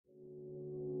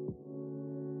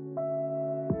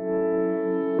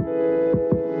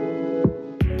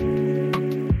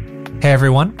Hey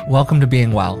everyone, welcome to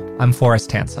Being Well. I'm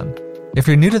Forrest Hansen. If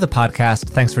you're new to the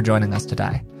podcast, thanks for joining us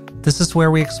today. This is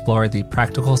where we explore the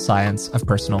practical science of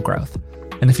personal growth.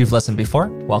 And if you've listened before,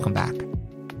 welcome back.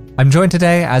 I'm joined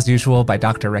today, as usual, by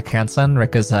Dr. Rick Hansen.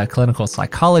 Rick is a clinical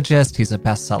psychologist, he's a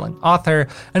best-selling author,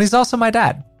 and he's also my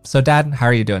dad. So Dad, how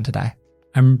are you doing today?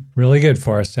 I'm really good,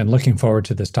 Forrest, and looking forward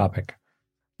to this topic.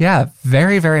 Yeah,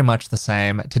 very, very much the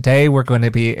same. Today, we're going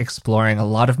to be exploring a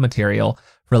lot of material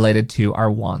related to our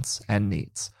wants and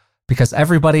needs, because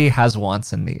everybody has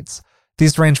wants and needs.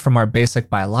 These range from our basic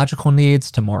biological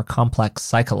needs to more complex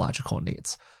psychological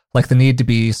needs, like the need to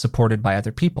be supported by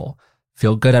other people,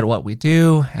 feel good at what we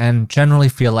do, and generally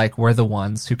feel like we're the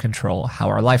ones who control how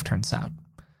our life turns out.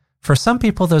 For some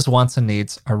people, those wants and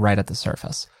needs are right at the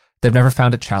surface. They've never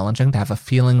found it challenging to have a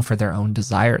feeling for their own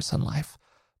desires in life.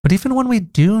 But even when we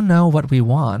do know what we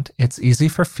want, it's easy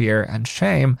for fear and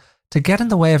shame to get in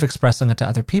the way of expressing it to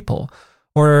other people,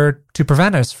 or to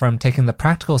prevent us from taking the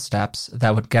practical steps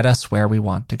that would get us where we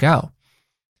want to go.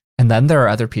 And then there are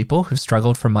other people who've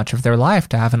struggled for much of their life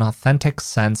to have an authentic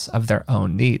sense of their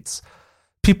own needs.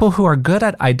 People who are good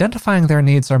at identifying their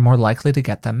needs are more likely to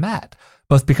get them met,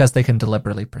 both because they can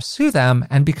deliberately pursue them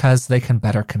and because they can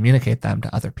better communicate them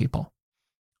to other people.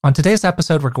 On today's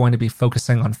episode, we're going to be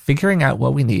focusing on figuring out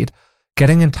what we need,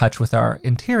 getting in touch with our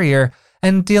interior,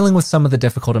 and dealing with some of the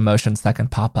difficult emotions that can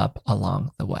pop up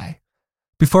along the way.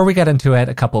 Before we get into it,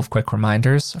 a couple of quick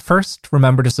reminders. First,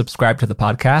 remember to subscribe to the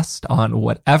podcast on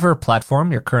whatever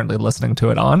platform you're currently listening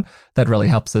to it on. That really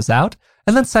helps us out.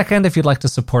 And then second, if you'd like to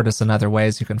support us in other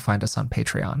ways, you can find us on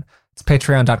Patreon. It's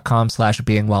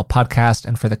patreon.com/beingwellpodcast,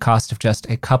 and for the cost of just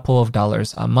a couple of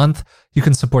dollars a month, you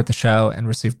can support the show and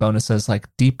receive bonuses like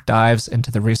deep dives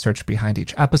into the research behind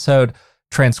each episode,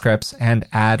 transcripts, and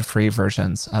ad-free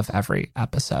versions of every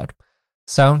episode.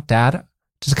 So, Dad,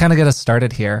 just to kind of get us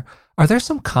started here, are there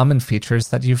some common features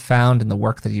that you've found in the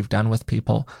work that you've done with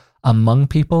people among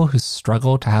people who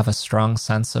struggle to have a strong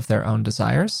sense of their own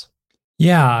desires?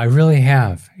 Yeah, I really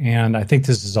have. And I think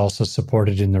this is also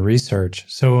supported in the research.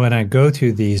 So when I go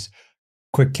through these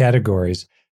quick categories,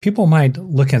 people might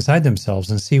look inside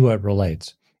themselves and see what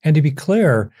relates. And to be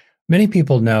clear, many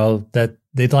people know that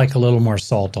they'd like a little more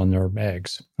salt on their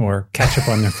eggs or ketchup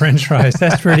on their French fries.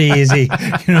 That's pretty easy.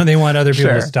 They want other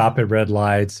people to stop at red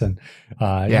lights and,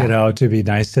 to be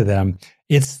nice to them.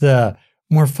 It's the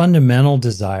more fundamental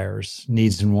desires,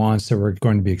 needs, and wants that we're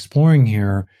going to be exploring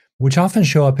here, which often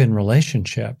show up in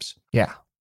relationships. Yeah.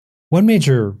 One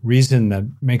major reason that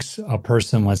makes a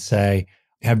person, let's say,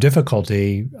 have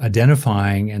difficulty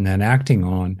identifying and then acting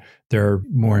on their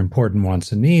more important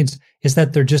wants and needs is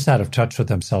that they're just out of touch with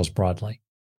themselves broadly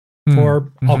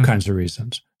for all kinds of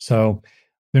reasons. So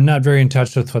they're not very in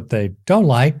touch with what they don't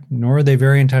like, nor are they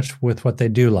very in touch with what they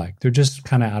do like. They're just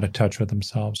kind of out of touch with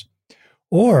themselves.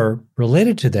 Or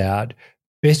related to that,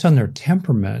 based on their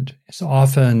temperament, it's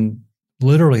often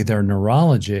literally their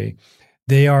neurology,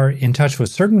 they are in touch with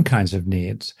certain kinds of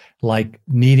needs, like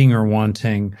needing or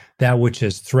wanting that which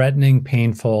is threatening,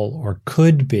 painful, or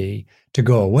could be to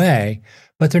go away,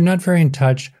 but they're not very in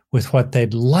touch with what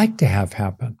they'd like to have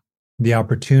happen, the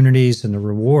opportunities and the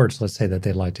rewards, let's say, that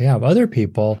they'd like to have. Other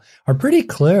people are pretty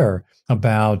clear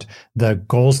about the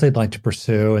goals they'd like to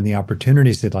pursue and the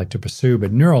opportunities they'd like to pursue,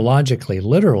 but neurologically,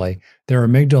 literally, their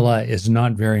amygdala is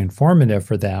not very informative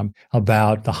for them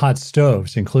about the hot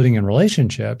stoves, including in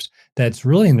relationships, that's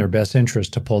really in their best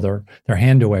interest to pull their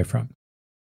hand away from.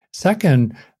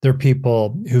 Second, there are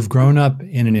people who've grown up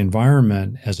in an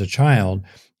environment as a child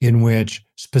in which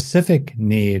specific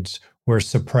needs were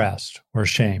suppressed or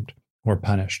shamed or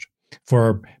punished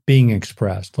for being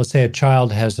expressed. Let's say a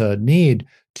child has a need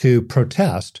to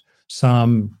protest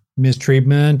some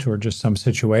mistreatment or just some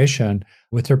situation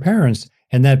with their parents,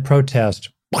 and that protest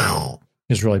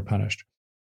is really punished.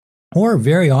 Or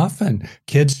very often,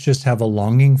 kids just have a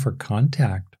longing for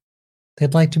contact.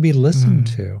 They'd like to be listened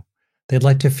to. They'd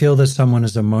like to feel that someone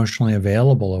is emotionally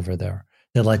available over there.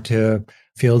 They'd like to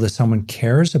feel that someone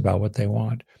cares about what they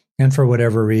want. And for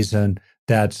whatever reason,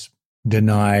 that's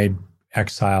denied,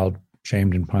 exiled,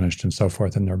 shamed, and punished, and so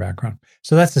forth in their background.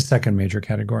 So that's the second major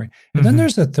category. And then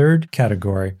there's a third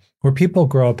category where people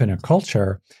grow up in a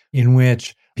culture in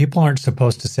which people aren't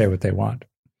supposed to say what they want.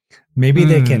 Maybe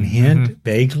they can hint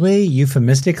vaguely,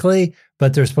 euphemistically,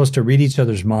 but they're supposed to read each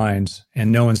other's minds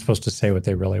and no one's supposed to say what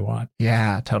they really want.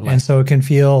 Yeah, totally. And so it can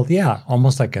feel,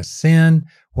 almost like a sin,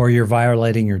 or you're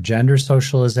violating your gender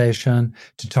socialization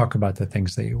to talk about the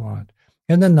things that you want.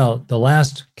 And then the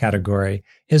last category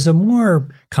is a more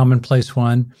commonplace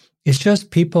one. It's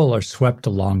just people are swept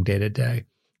along day to day.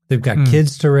 They've got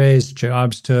kids to raise,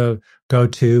 jobs to go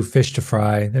to, fish to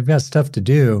fry. They've got stuff to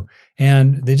do.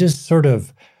 And they just sort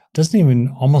of doesn't even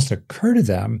almost occur to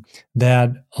them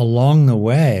that along the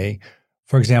way,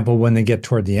 for example, when they get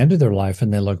toward the end of their life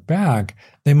and they look back,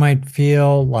 they might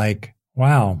feel like,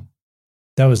 wow,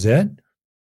 that was it?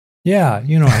 Yeah,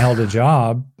 I held a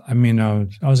job. I mean, I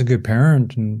was a good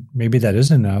parent, and maybe that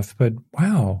is enough. But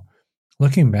wow,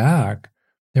 looking back,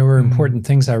 there were important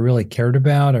things I really cared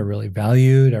about, I really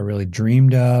valued, I really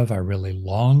dreamed of, I really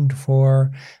longed for,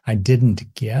 I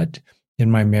didn't get in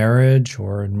my marriage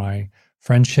or in my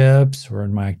friendships or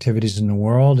in my activities in the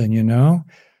world. And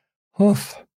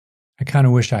I kind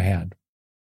of wish I had.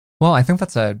 Well, I think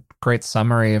that's a great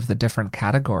summary of the different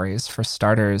categories for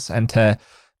starters, and to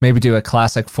maybe do a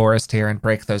classic Forrest here and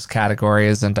break those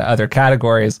categories into other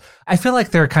categories. I feel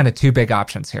like there are kind of two big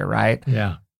options here, right?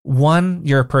 Yeah. One,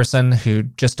 you're a person who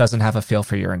just doesn't have a feel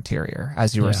for your interior,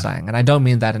 as you were saying. And I don't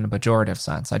mean that in a pejorative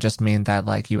sense. I just mean that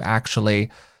like you actually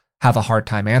have a hard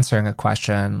time answering a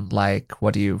question like,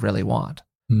 what do you really want?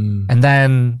 And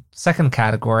then second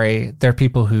category, there are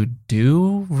people who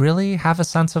do really have a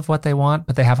sense of what they want,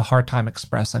 but they have a hard time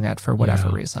expressing it for whatever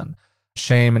reason.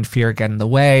 Shame and fear get in the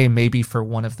way, maybe for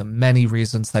one of the many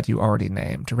reasons that you already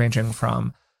named, ranging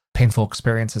from painful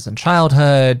experiences in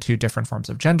childhood to different forms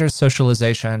of gender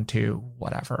socialization to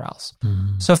whatever else.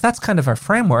 So if that's kind of our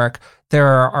framework, there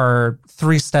are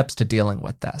 3 steps to dealing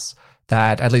with this.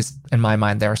 That, at least in my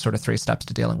mind, there are sort of 3 steps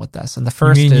to dealing with this. And the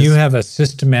first is... you have a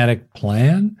systematic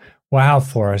plan? Wow,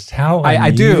 Forrest, how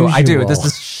I do. This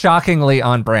is shockingly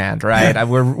on brand, right?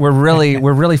 We're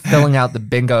really filling out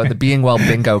the Being Well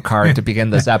bingo card to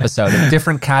begin this episode of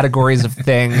different categories of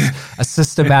things, a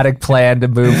systematic plan to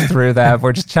move through them.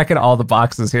 We're just checking all the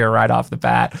boxes here right off the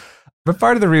bat. But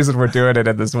part of the reason we're doing it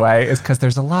in this way is because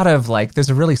there's a lot of there's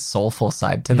a really soulful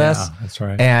side to this. Yeah, that's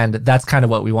right. And that's kind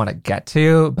of what we want to get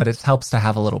to, but it helps to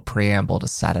have a little preamble to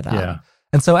set it up. Yeah.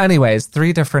 And so anyways,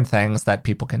 3 different things that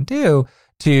people can do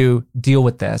to deal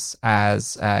with this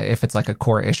as if it's like a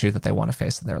core issue that they want to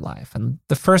face in their life. And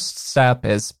the first step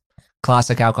is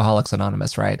classic Alcoholics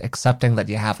Anonymous, right? Accepting that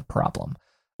you have a problem,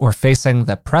 or facing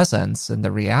the presence and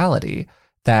the reality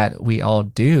that we all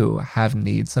do have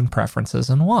needs and preferences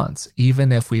and wants,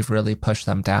 even if we've really pushed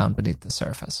them down beneath the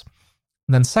surface.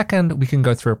 And then second, we can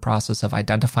go through a process of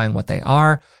identifying what they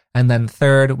are. And then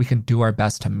third, we can do our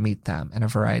best to meet them in a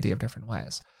variety of different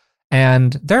ways.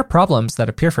 And there are problems that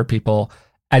appear for people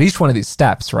at each one of these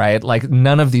steps, right? Like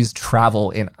none of these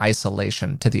travel in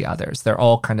isolation to the others. They're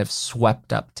all kind of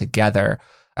swept up together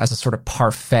as a sort of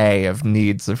parfait of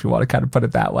needs, if you want to kind of put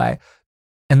it that way.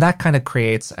 And that kind of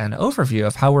creates an overview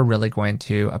of how we're really going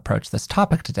to approach this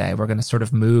topic today. We're going to sort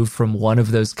of move from one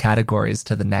of those categories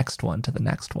to the next one, to the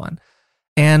next one.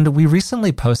 And we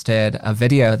recently posted a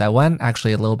video that went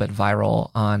actually a little bit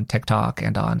viral on TikTok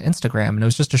and on Instagram. And it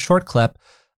was just a short clip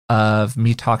of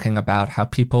me talking about how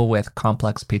people with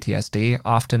complex PTSD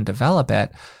often develop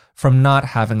it from not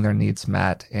having their needs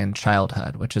met in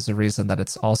childhood, which is a reason that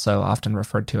it's also often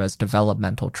referred to as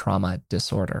developmental trauma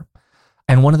disorder.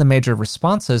 And one of the major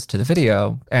responses to the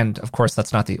video, and of course,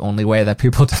 that's not the only way that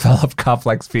people develop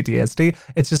complex PTSD,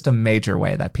 it's just a major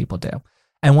way that people do.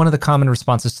 And one of the common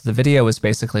responses to the video was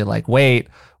basically like, wait,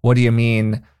 what do you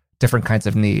mean different kinds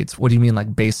of needs? What do you mean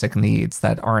like basic needs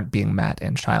that aren't being met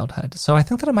in childhood? So I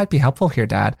think that it might be helpful here,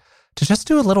 Dad, to just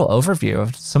do a little overview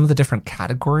of some of the different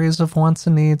categories of wants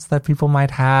and needs that people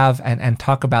might have and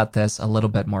talk about this a little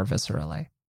bit more viscerally.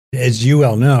 As you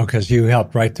well know, because you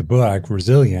helped write the book,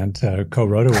 Resilient,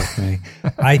 co-wrote it with me,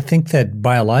 I think that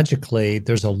biologically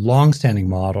there's a longstanding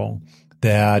model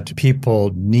that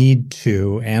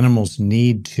animals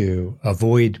need to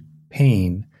avoid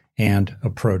pain and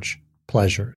approach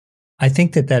pleasure. I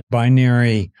think that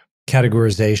binary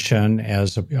categorization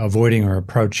as avoiding or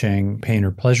approaching pain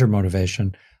or pleasure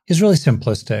motivation is really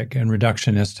simplistic and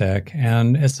reductionistic.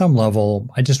 And at some level,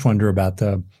 I just wonder about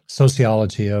the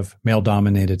sociology of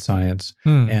male-dominated science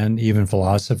and even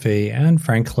philosophy and,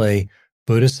 frankly,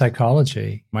 Buddhist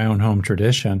psychology, my own home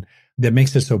tradition, that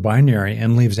makes it so binary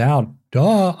and leaves out,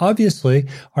 obviously,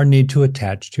 our need to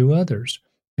attach to others,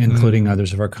 including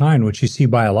others of our kind, which you see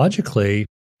biologically,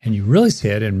 and you really see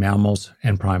it in mammals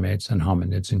and primates and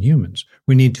hominids and humans.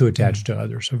 We need to attach to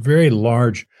others. A very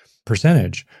large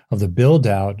percentage of the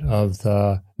build-out of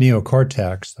the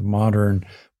neocortex, the modern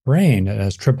brain that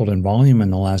has tripled in volume in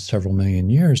the last several million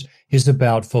years, is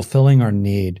about fulfilling our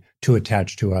need to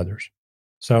attach to others.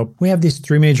 So we have these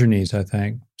 3 major needs, I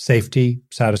think: safety,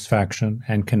 satisfaction,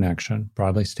 and connection,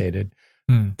 broadly stated.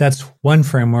 That's one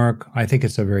framework. I think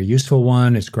it's a very useful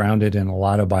one. It's grounded in a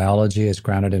lot of biology. It's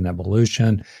grounded in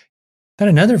evolution. Then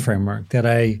another framework that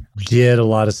I did a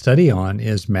lot of study on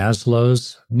is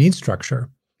Maslow's need structure.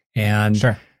 And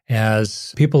Sure.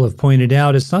 as people have pointed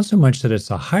out, it's not so much that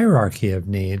it's a hierarchy of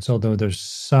needs, although there's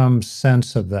some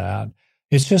sense of that.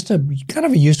 It's just a kind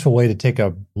of a useful way to take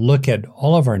a look at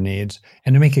all of our needs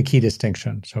and to make a key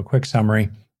distinction. So, quick summary.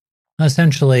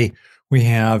 Essentially, we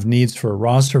have needs for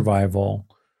raw survival.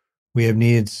 We have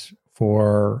needs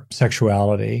for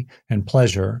sexuality and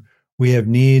pleasure. We have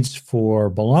needs for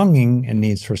belonging and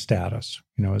needs for status,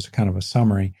 as a kind of a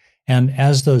summary. And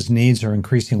as those needs are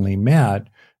increasingly met,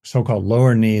 so-called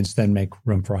lower needs then make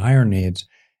room for higher needs.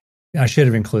 I should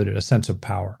have included a sense of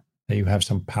power, that you have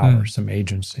some power, some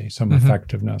agency, some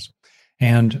effectiveness.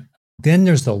 And then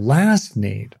there's the last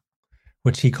need,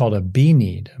 which he called a be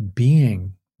need, a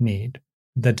being need,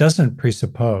 that doesn't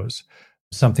presuppose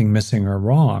something missing or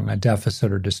wrong, a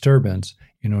deficit or disturbance,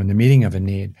 in the meeting of a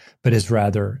need, but is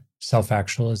rather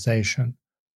self-actualization.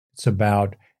 It's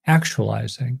about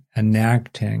actualizing,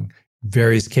 enacting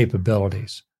various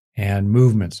capabilities and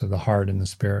movements of the heart and the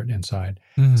spirit inside.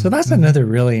 So that's another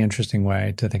really interesting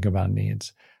way to think about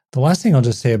needs. The last thing I'll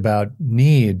just say about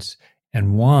needs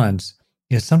and wants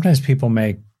is sometimes people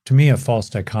make, to me, a false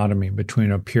dichotomy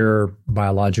between a pure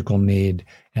biological need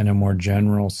and a more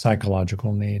general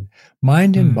psychological need.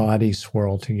 Mind and body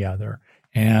swirl together.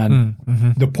 And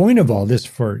the point of all this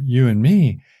for you and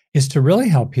me is to really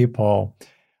help people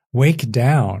wake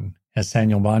down, as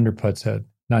Samuel Bonder puts it,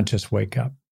 not just wake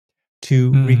up,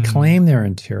 to reclaim their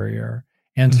interior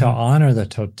and to honor the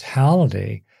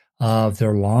totality of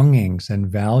their longings and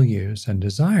values and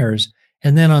desires.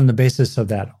 And then on the basis of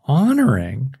that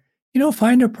honoring,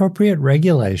 find appropriate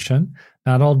regulation.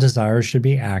 Not all desires should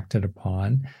be acted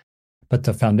upon. But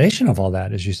the foundation of all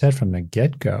that, as you said from the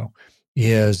get-go,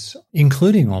 is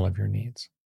including all of your needs.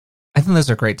 I think those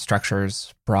are great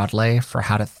structures broadly for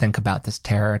how to think about this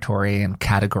territory and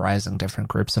categorizing different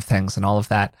groups of things and all of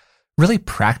that. Really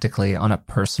practically on a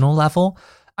personal level,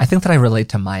 I think that I relate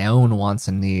to my own wants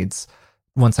and needs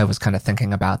once I was kind of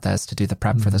thinking about this to do the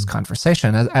prep for this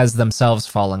conversation as themselves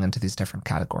falling into these different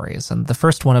categories. And the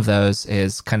first one of those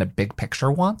is kind of big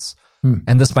picture wants.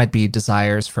 And this might be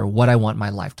desires for what I want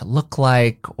my life to look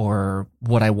like, or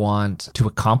what I want to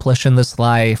accomplish in this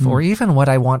life, or even what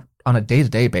I want on a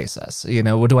day-to-day basis.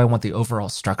 What do I want the overall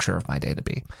structure of my day to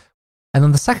be? And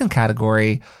then the second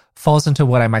category falls into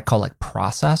what I might call like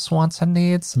process wants and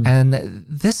needs. And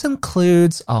this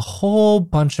includes a whole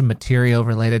bunch of material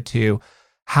related to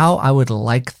how I would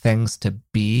like things to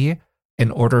be in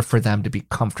order for them to be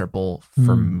comfortable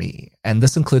for me. And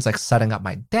this includes like setting up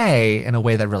my day in a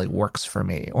way that really works for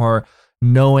me, or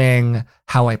knowing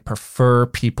how I prefer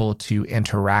people to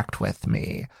interact with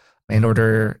me in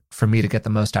order for me to get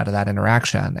the most out of that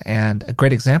interaction. And a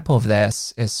great example of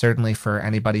this is certainly for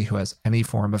anybody who has any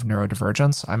form of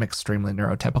neurodivergence. I'm extremely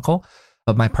neurotypical,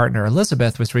 but my partner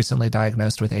Elizabeth was recently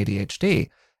diagnosed with ADHD.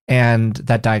 And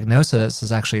that diagnosis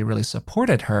has actually really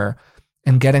supported her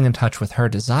in getting in touch with her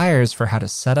desires for how to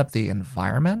set up the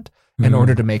environment in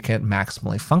order to make it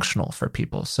maximally functional for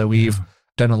people. So we've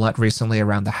done a lot recently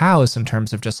around the house in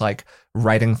terms of just like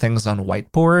writing things on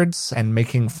whiteboards and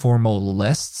making formal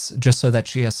lists just so that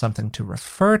she has something to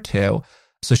refer to,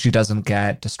 so she doesn't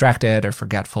get distracted or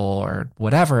forgetful or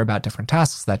whatever about different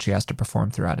tasks that she has to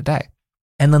perform throughout a day.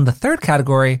 And then the third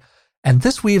category, and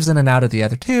this weaves in and out of the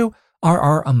other two, are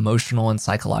our emotional and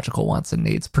psychological wants and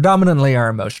needs, predominantly our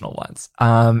emotional ones.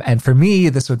 And for me,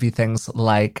 this would be things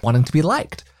like wanting to be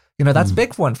liked. That's a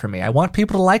big one for me. I want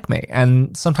people to like me.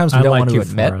 And sometimes we don't want to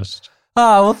admit. Forrest.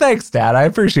 Oh, well, thanks, Dad. I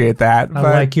appreciate that. I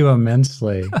like you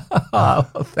immensely. Oh,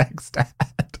 well, thanks, Dad.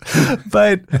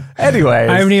 But anyways.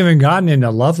 I haven't even gotten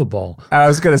into lovable. I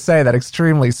was going to say that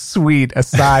extremely sweet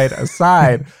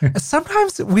aside.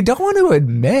 Sometimes we don't want to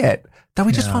admit that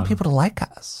we just want people to like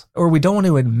us, or we don't want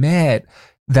to admit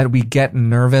that we get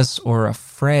nervous or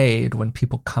afraid when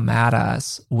people come at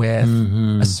us with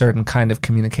a certain kind of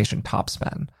communication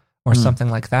topspin or something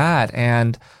like that.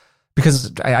 And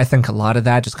because I think a lot of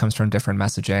that just comes from different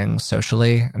messaging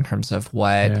socially in terms of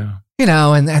what,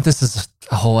 and this is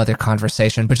a whole other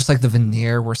conversation, but just like the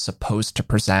veneer we're supposed to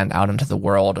present out into the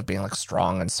world of being like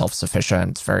strong and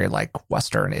self-sufficient. It's very like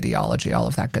Western ideology, all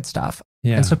of that good stuff.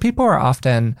 Yeah. And so people are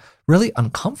often really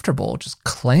uncomfortable just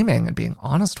claiming and being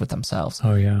honest with themselves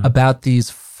about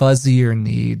these fuzzier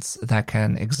needs that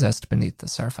can exist beneath the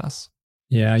surface.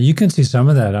 Yeah, you can see some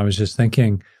of that. I was just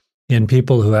thinking in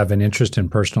people who have an interest in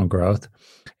personal growth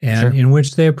and in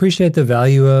which they appreciate the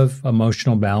value of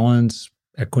emotional balance,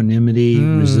 equanimity,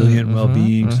 resilient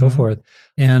well-being, so forth.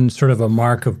 And sort of a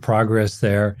mark of progress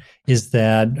there is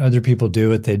that other people do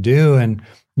what they do and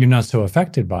you're not so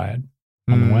affected by it.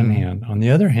 on the one hand. On the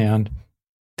other hand,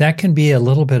 that can be a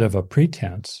little bit of a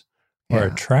pretense or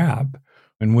a trap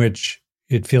in which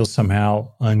it feels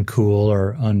somehow uncool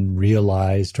or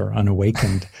unrealized or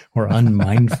unawakened or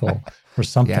unmindful or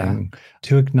something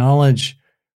to acknowledge,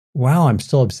 wow, I'm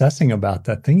still obsessing about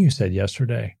that thing you said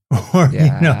yesterday. Or,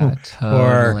 totally.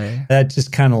 or that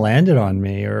just kind of landed on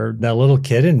me, or that little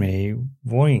kid in me,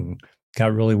 boing,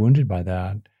 got really wounded by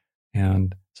that.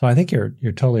 And so I think you're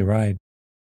totally right.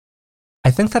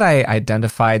 I think that I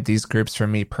identified these groups for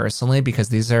me personally because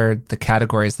these are the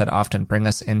categories that often bring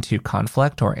us into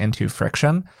conflict or into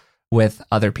friction with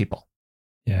other people.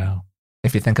 Yeah.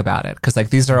 If you think about it, because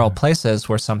like these are all places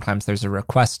where sometimes there's a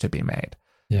request to be made.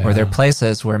 Or they're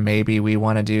places where maybe we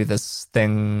want to do this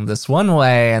thing this one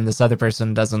way and this other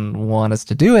person doesn't want us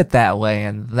to do it that way.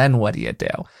 And then what do you do?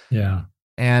 Yeah.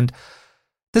 And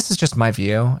this is just my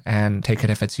view, and take it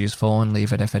if it's useful and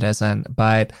leave it if it isn't.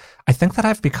 But I think that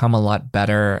I've become a lot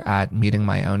better at meeting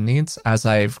my own needs as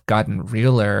I've gotten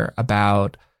realer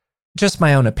about just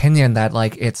my own opinion that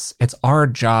like it's our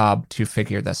job to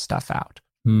figure this stuff out.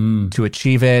 To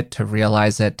achieve it, to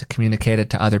realize it, to communicate it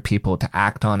to other people, to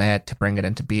act on it, to bring it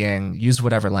into being, use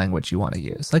whatever language you want to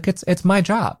use. Like it's my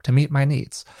job to meet my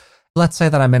needs. Let's say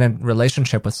that I'm in a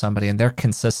relationship with somebody and they're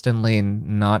consistently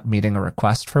not meeting a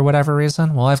request for whatever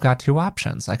reason. Well, I've got two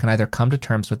options. I can either come to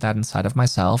terms with that inside of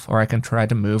myself, or I can try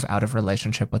to move out of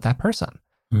relationship with that person.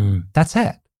 That's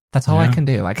it. That's all I can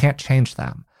do. I can't change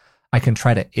them. I can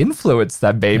try to influence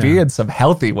them maybe in some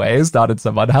healthy ways, not in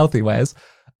some unhealthy ways.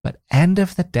 But end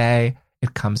of the day,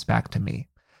 it comes back to me.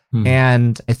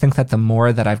 And I think that the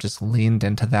more that I've just leaned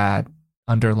into that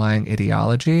underlying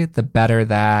ideology, the better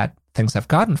that things have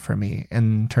gotten for me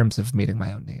in terms of meeting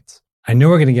my own needs. I know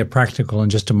we're going to get practical in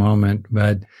just a moment,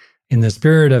 but in the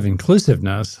spirit of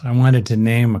inclusiveness, I wanted to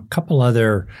name a couple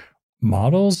other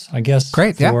models, I guess,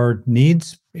 for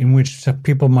needs in which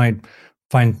people might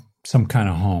find some kind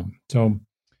of home. So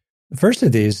the first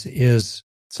of these is,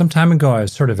 some time ago, I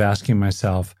was sort of asking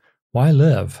myself, why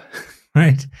live,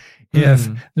 right? If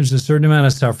there's a certain amount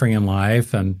of suffering in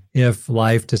life, and if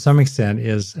life to some extent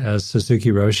is, as Suzuki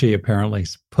Roshi apparently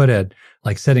put it,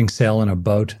 like setting sail in a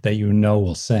boat that you know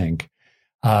will sink,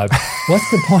 what's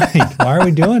the point? Why are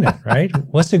we doing it, right?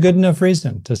 What's a good enough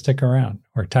reason to stick around,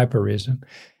 or type of reason?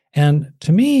 And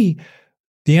to me,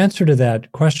 the answer to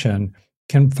that question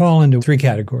can fall into three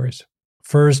categories.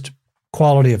 First,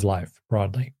 quality of life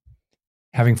broadly.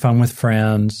 Having fun with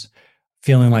friends,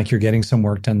 feeling like you're getting some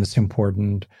work done that's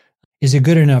important. Is it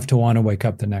good enough to want to wake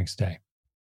up the next day?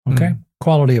 Okay.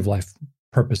 Quality of life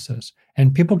purposes.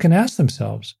 And people can ask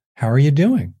themselves, how are you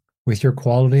doing with your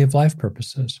quality of life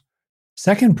purposes?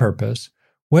 Second purpose,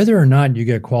 whether or not you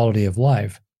get quality of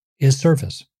life, is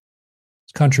service.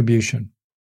 It's contribution.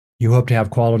 You hope to have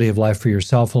quality of life for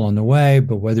yourself along the way,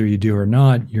 but whether you do or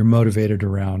not, you're motivated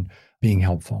around being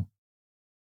helpful.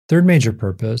 Third major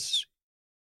purpose,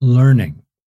 learning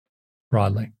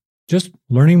broadly, just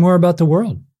learning more about the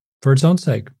world for its own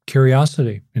sake,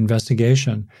 curiosity,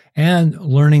 investigation, and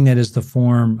learning that is the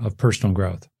form of personal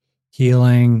growth,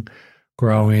 healing,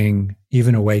 growing,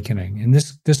 even awakening. And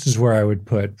this is where I would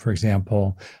put, for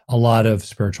example, a lot of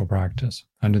spiritual practice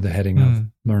under the heading of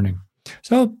learning.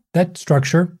 So that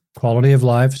structure, quality of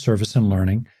life, service, and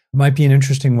learning, might be an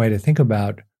interesting way to think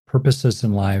about purposes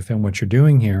in life and what you're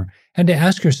doing here, and to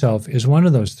ask yourself, is one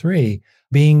of those three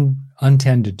being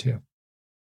untended to?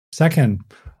 Second,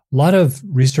 a lot of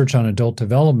research on adult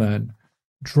development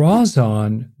draws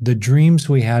on the dreams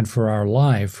we had for our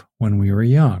life when we were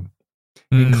young,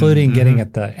 including getting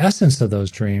at the essence of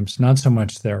those dreams, not so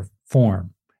much their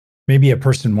form. Maybe a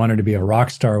person wanted to be a rock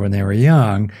star when they were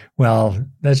young. Well,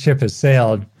 that ship has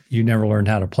sailed. You never learned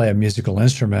how to play a musical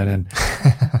instrument,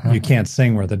 and you can't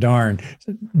sing worth a darn.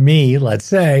 Me, let's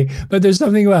say. But there's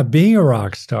something about being a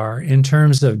rock star in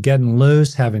terms of getting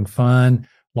loose, having fun,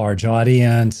 large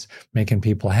audience, making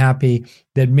people happy,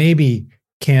 that maybe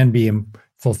can be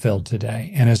fulfilled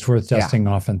today. And it's worth dusting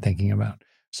off and thinking about.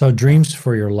 So dreams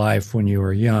for your life when you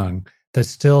were young that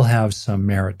still have some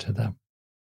merit to them.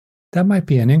 That might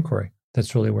be an inquiry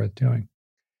that's really worth doing.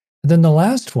 And then the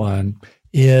last one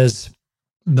is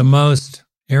the most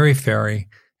airy-fairy,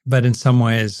 but in some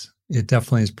ways, it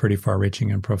definitely is pretty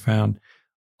far-reaching and profound.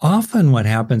 Often what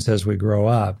happens as we grow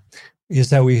up is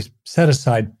that we set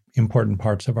aside important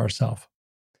parts of ourselves.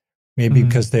 Maybe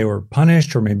because they were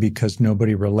punished, or maybe because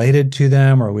nobody related to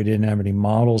them, or we didn't have any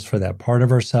models for that part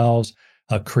of ourselves,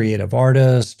 a creative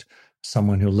artist,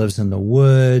 someone who lives in the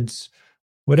woods,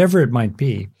 whatever it might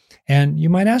be. And you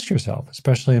might ask yourself,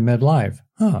 especially in midlife,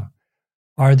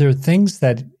 are there things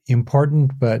that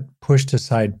important but pushed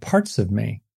aside parts of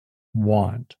me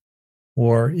want?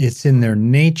 or it's in their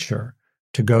nature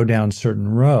to go down certain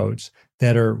roads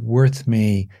that are worth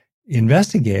me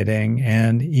investigating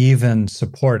and even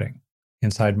supporting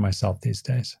inside myself these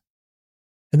days.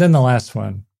 And then the last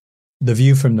one, the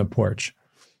view from the porch.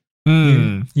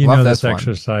 You know this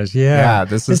exercise. Yeah,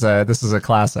 this is a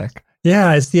classic.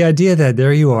 Yeah, it's the idea that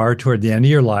there you are toward the end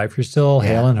of your life. You're still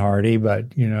hale and hearty,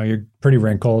 but you're pretty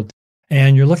wrinkled,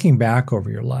 and you're looking back over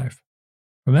your life.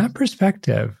 From that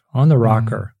perspective, on the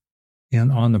rocker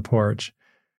and on the porch,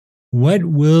 what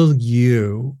will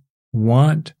you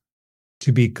want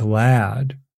to be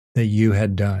glad that you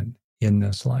had done in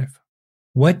this life?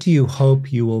 What do you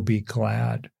hope you will be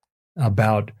glad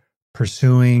about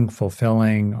pursuing,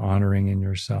 fulfilling, honoring in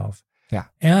yourself? Yeah.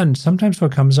 And sometimes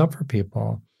what comes up for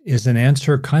people is an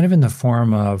answer kind of in the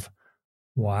form of,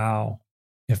 wow,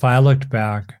 if I looked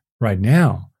back right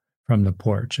now from the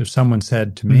porch, if someone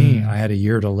said to me, I had a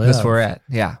year to live. This were it.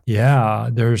 Yeah. Yeah.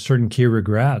 There are certain key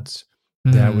regrets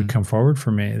that would come forward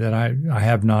for me that I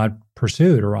have not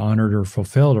pursued or honored or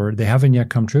fulfilled, or they haven't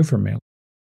yet come true for me.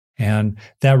 And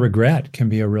that regret can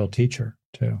be a real teacher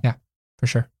too. Yeah, for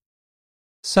sure.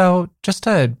 So just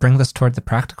to bring this toward the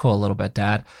practical a little bit,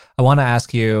 Dad, I want to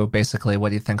ask you basically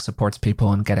what you think supports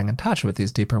people in getting in touch with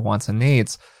these deeper wants and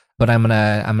needs. But I'm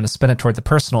gonna spin it toward the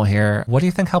personal here. What do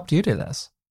you think helped you do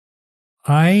this?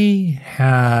 I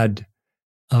had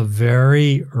a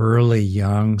very early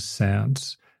young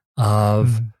sense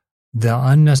of the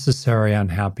unnecessary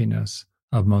unhappiness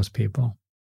of most people.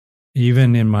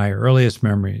 Even in my earliest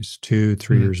memories, 2,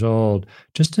 3 years old,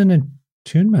 just an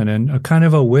attunement and a kind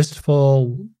of a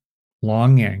wistful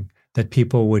longing that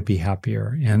people would be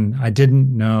happier. And I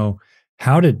didn't know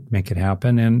how to make it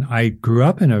happen. And I grew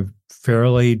up in a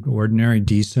fairly ordinary,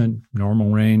 decent,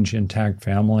 normal range, intact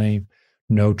family,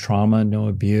 no trauma, no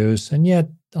abuse, and yet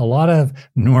a lot of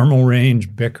normal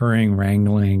range bickering,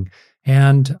 wrangling,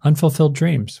 and unfulfilled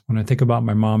dreams. When I think about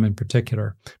my mom in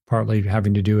particular, partly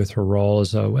having to do with her role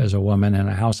as a woman and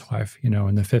a housewife, in the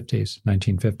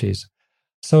 1950s.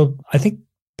 So I think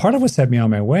part of what set me on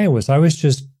my way was I was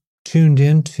just tuned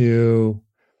into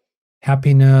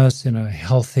happiness in a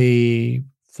healthy,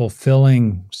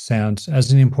 fulfilling sense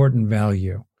as an important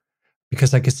value,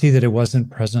 because I could see that it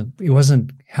wasn't present. It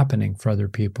wasn't happening for other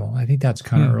people. I think that's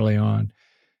kind of early on.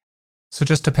 So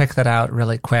just to pick that out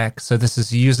really quick, so this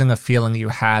is using a feeling you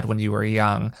had when you were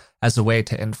young as a way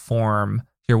to inform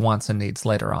your wants and needs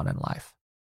later on in life.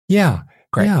 Yeah.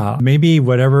 Great. Yeah. Maybe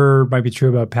whatever might be true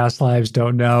about past lives,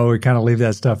 don't know. We kind of leave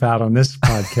that stuff out on this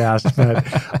podcast, but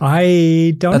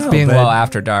I don't know. That's being well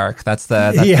after dark. That's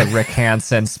the Rick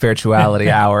Hansen spirituality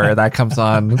hour that comes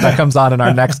on in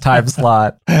our next time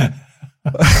slot.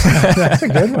 That's a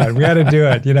good one. We got to do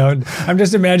it. I'm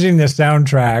just imagining the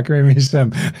soundtrack, maybe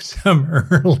some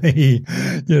early,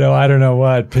 I don't know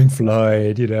what, Pink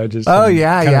Floyd, just. Oh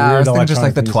yeah. I was thinking just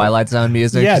like the Twilight Zone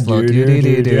music. Yeah. Yeah,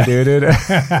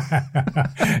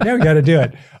 we got to do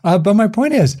it. But my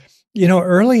point is,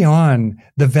 early on,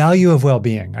 the value of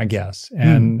well-being, I guess.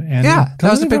 And that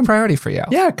was a big priority for you.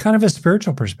 Yeah, kind of a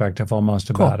spiritual perspective almost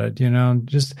about it,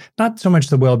 just not so much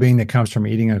the well-being that comes from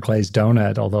eating a glazed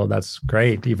donut, although that's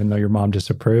great, even though your mom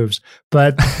disapproves,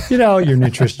 but, your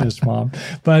nutritionist mom,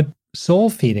 but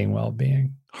soul-feeding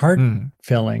well-being,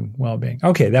 heart-filling well-being.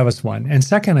 Okay, that was one. And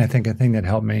second, I think a thing that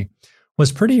helped me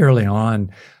was pretty early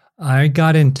on, I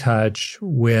got in touch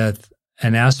with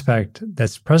an aspect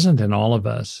that's present in all of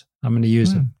us. I'm going to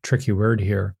use a tricky word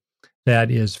here. That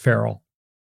is feral.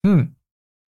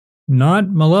 Not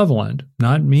malevolent,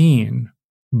 not mean,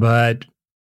 but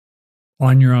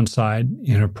on your own side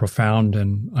in a profound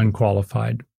and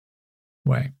unqualified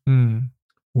way.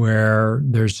 Where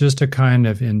there's just a kind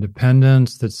of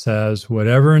independence that says,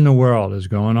 whatever in the world is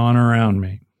going on around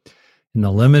me, in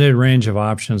the limited range of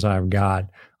options I've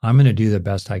got, I'm going to do the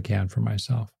best I can for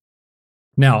myself.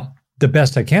 Now, the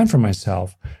best I can for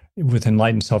myself with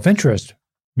enlightened self-interest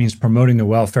means promoting the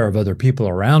welfare of other people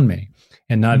around me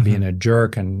and not being a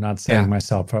jerk and not setting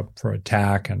myself up for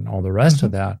attack and all the rest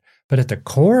of that. But at the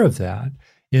core of that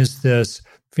is this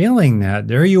feeling that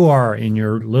there you are in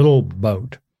your little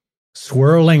boat,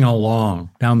 swirling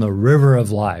along down the river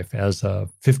of life as a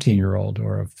 15-year-old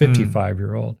or a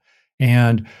 55-year-old.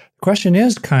 And the question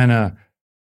is kind of,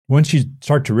 once you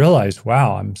start to realize,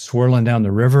 wow, I'm swirling down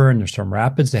the river and there's some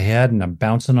rapids ahead and I'm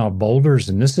bouncing off boulders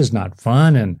and this is not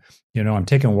fun. And, I'm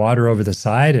taking water over the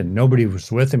side and nobody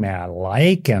was with me I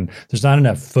like, and there's not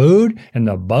enough food in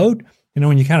the boat.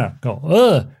 When you kind of go,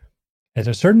 ugh, at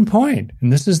a certain point,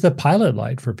 and this is the pilot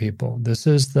light for people, this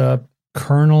is the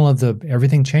kernel of the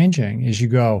everything changing, is you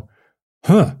go,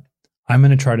 I'm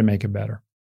going to try to make it better.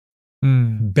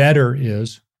 Better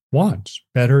is wants.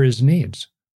 Better is needs.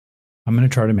 I'm going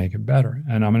to try to make it better.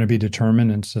 And I'm going to be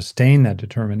determined and sustain that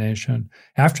determination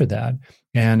after that.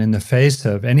 And in the face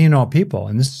of any and all people,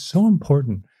 and this is so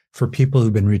important for people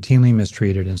who've been routinely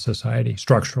mistreated in society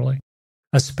structurally,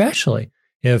 especially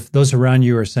if those around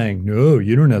you are saying, no,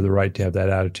 you don't have the right to have that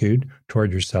attitude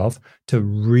toward yourself, to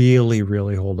really,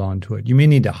 really hold on to it. You may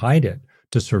need to hide it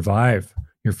to survive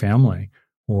your family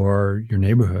or your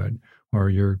neighborhood or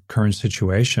your current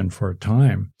situation for a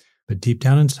time. But deep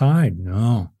down inside,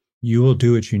 no, you will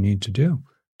do what you need to do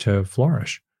to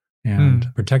flourish and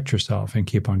protect yourself and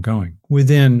keep on going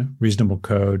within reasonable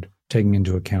code, taking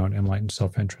into account enlightened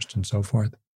self-interest and so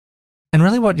forth. And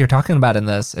really what you're talking about in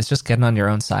this is just getting on your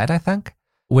own side, I think,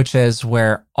 which is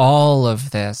where all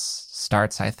of this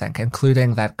starts, I think,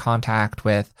 including that contact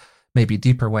with maybe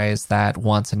deeper ways that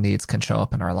wants and needs can show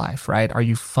up in our life, right? Are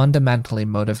you fundamentally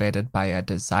motivated by a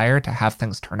desire to have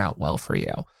things turn out well for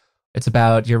you? It's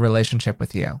about your relationship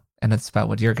with you, and it's about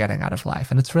what you're getting out of life.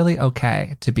 And it's really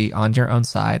okay to be on your own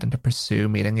side and to pursue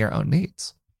meeting your own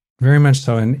needs. Very much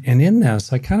so. And in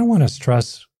this, I kind of want to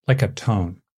stress like a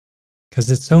tone,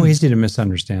 because it's so easy to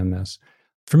misunderstand this.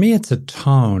 For me, it's a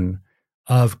tone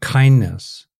of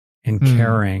kindness and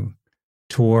caring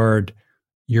toward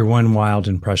your one wild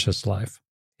and precious life,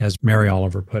 as Mary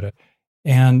Oliver put it.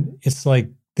 And it's like,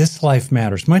 this life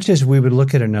matters. Much as we would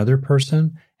look at another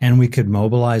person and we could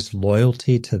mobilize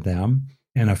loyalty to them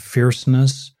and a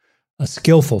fierceness, a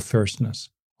skillful fierceness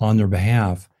on their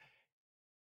behalf.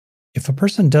 If a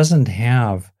person doesn't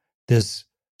have this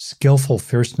skillful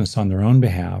fierceness on their own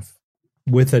behalf,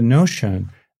 with a notion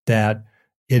that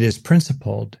it is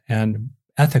principled and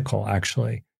ethical,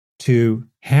 actually, to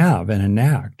have and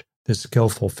enact this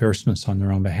skillful fierceness on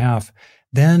their own behalf,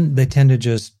 then they tend to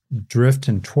just drift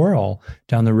and twirl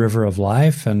down the river of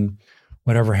life, and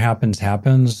whatever happens,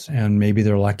 happens, and maybe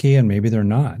they're lucky and maybe they're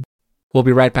not. We'll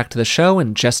be right back to the show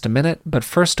in just a minute, but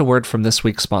first a word from this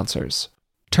week's sponsors.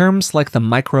 Terms like the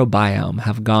microbiome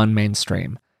have gone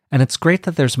mainstream, and it's great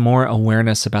that there's more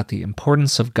awareness about the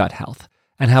importance of gut health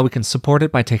and how we can support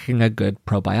it by taking a good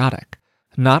probiotic.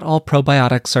 Not all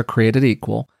probiotics are created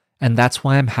equal, and that's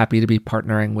why I'm happy to be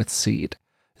partnering with Seed.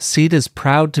 Seed is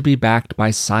proud to be backed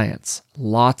by science,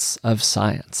 lots of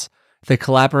science. They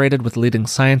collaborated with leading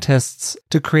scientists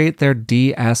to create their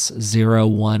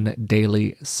DS-01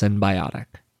 Daily Synbiotic.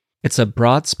 It's a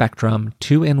broad-spectrum,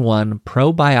 2-in-1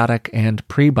 probiotic and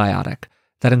prebiotic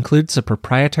that includes a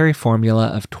proprietary formula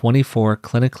of 24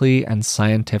 clinically and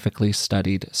scientifically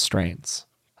studied strains.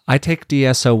 I take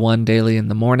DS-01 daily in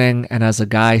the morning, and as a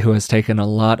guy who has taken a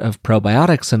lot of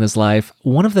probiotics in his life,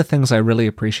 one of the things I really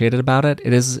appreciated about it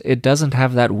is it doesn't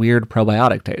have that weird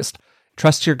probiotic taste.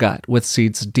 Trust your gut with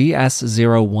Seed's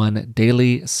DS-01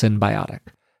 Daily Synbiotic.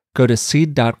 Go to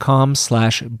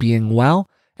seed.com/beingwell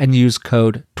and use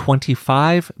code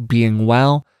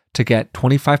 25beingwell to get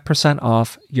 25%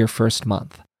 off your first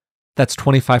month. That's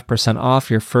 25% off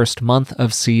your first month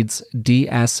of Seed's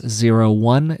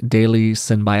DS-01 Daily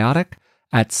Synbiotic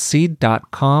at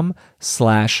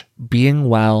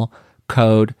seed.com/beingwell,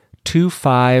 code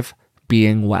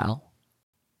 25beingwell.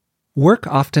 Work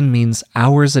often means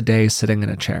hours a day sitting in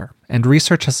a chair, and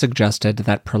research has suggested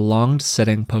that prolonged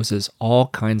sitting poses all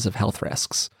kinds of health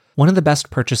risks. One of the best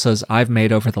purchases I've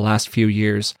made over the last few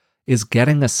years is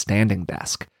getting a standing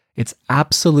desk. It's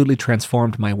absolutely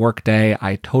transformed my workday.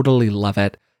 I totally love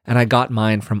it, and I got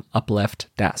mine from Uplift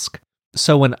Desk.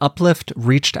 So when Uplift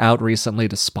reached out recently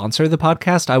to sponsor the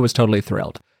podcast, I was totally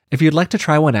thrilled. If you'd like to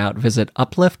try one out, visit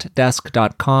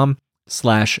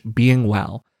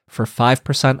upliftdesk.com/beingwell for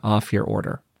 5% off your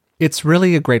order. It's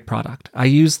really a great product. I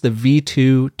use the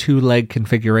V2 two-leg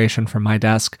configuration for my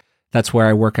desk. That's where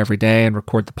I work every day and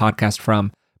record the podcast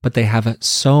from, but they have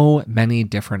so many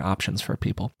different options for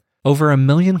people. Over 1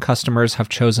 million customers have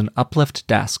chosen Uplift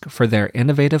Desk for their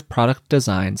innovative product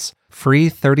designs, free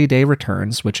 30-day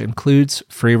returns, which includes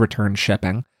free return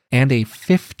shipping, and a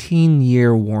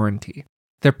 15-year warranty.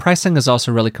 Their pricing is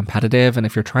also really competitive, and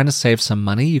if you're trying to save some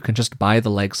money, you can just buy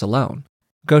the legs alone.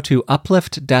 Go to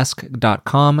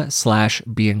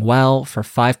upliftdesk.com/beingwell for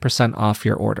 5% off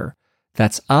your order.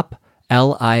 That's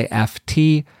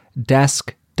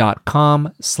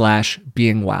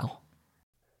upliftdesk.com/beingwell.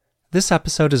 This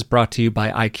episode is brought to you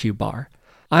by IQ Bar.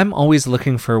 I'm always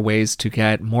looking for ways to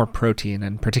get more protein,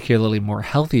 and particularly more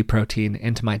healthy protein,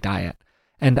 into my diet,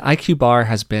 and IQ Bar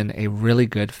has been a really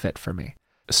good fit for me.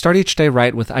 Start each day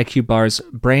right with IQ Bar's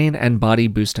brain and body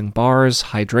boosting bars,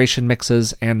 hydration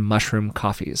mixes, and mushroom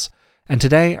coffees. And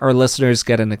today, our listeners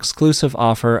get an exclusive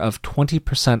offer of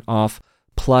 20% off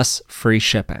plus free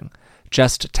shipping.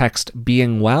 Just text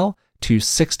Being Well to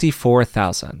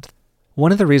 64,000.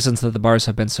 One of the reasons that the bars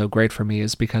have been so great for me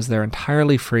is because they're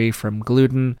entirely free from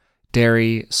gluten,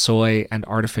 dairy, soy, and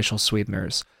artificial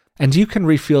sweeteners. And you can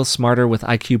refuel smarter with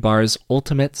IQ Bar's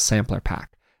Ultimate Sampler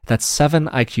Pack. That's 7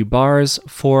 IQ bars,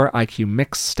 4 IQ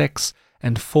Mix sticks,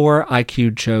 and 4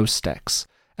 IQ Joe sticks.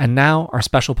 And now our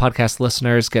special podcast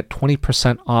listeners get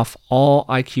 20% off all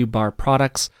IQ Bar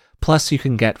products, plus you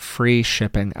can get free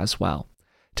shipping as well.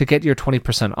 To get your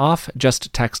 20% off,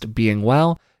 just text Being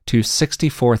Well to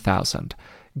 64,000.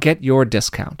 Get your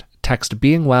discount. Text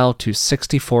Being Well to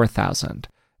 64,000.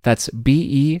 That's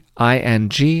BEINGWELL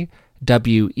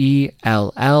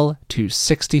to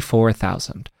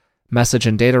 64,000. Message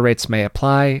and data rates may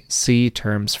apply. See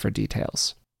terms for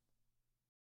details.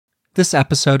 This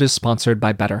episode is sponsored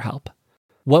by BetterHelp.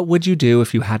 What would you do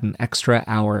if you had an extra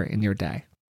hour in your day?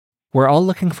 We're all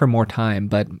looking for more time,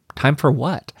 but time for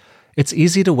what? It's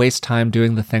easy to waste time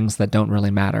doing the things that don't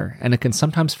really matter, and it can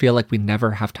sometimes feel like we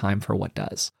never have time for what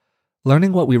does.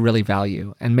 Learning what we really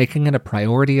value and making it a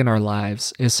priority in our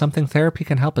lives is something therapy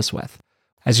can help us with.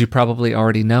 As you probably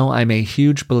already know, I'm a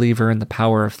huge believer in the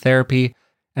power of therapy,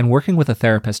 and working with a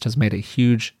therapist has made a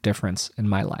huge difference in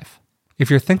my life. If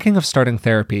you're thinking of starting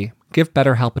therapy, give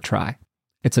BetterHelp a try.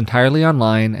 It's entirely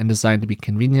online and designed to be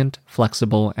convenient,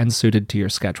 flexible, and suited to your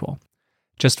schedule.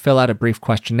 Just fill out a brief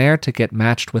questionnaire to get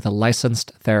matched with a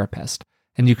licensed therapist,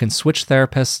 and you can switch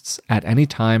therapists at any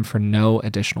time for no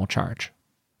additional charge.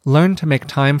 Learn to make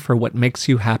time for what makes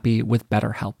you happy with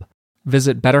BetterHelp.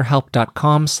 Visit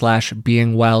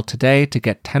betterhelp.com/beingwell today to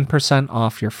get 10%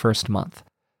 off your first month.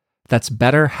 That's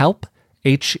BetterHelp,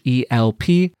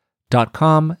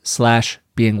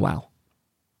 HELP.com/beingwell.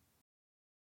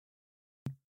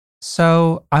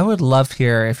 So I would love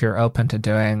here if you're open to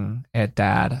doing it,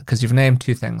 Dad, because you've named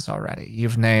 2 things already.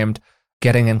 You've named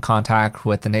getting in contact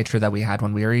with the nature that we had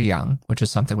when we were young, which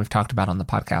is something we've talked about on the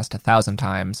podcast 1,000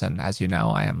 times. And as you know,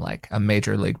 I am like a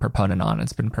major league proponent on.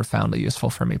 It's been profoundly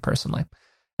useful for me personally.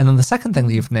 And then the second thing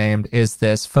that you've named is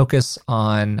this focus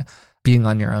on being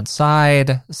on your own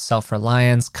side,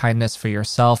 self-reliance, kindness for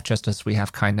yourself, just as we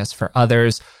have kindness for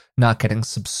others, not getting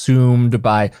subsumed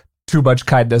by too much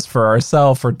kindness for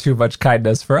ourselves or too much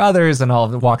kindness for others, and all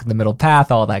the walk in the middle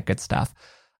path, all that good stuff.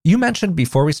 You mentioned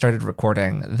before we started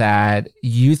recording that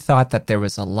you thought that there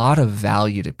was a lot of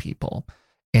value to people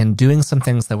in doing some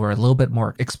things that were a little bit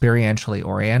more experientially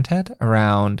oriented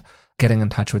around getting in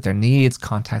touch with their needs,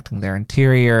 contacting their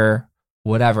interior,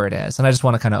 whatever it is. And I just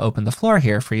want to kind of open the floor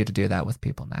here for you to do that with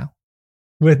people now.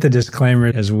 With the disclaimer,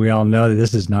 as we all know, that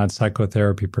this is not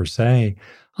psychotherapy per se,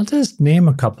 I'll just name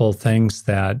a couple of things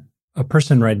that a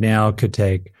person right now could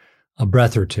take a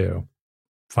breath or two,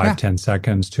 10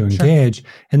 seconds to engage,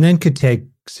 and then could take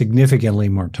significantly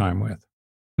more time with.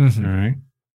 Mm-hmm. All right.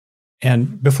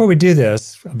 And before we do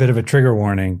this, a bit of a trigger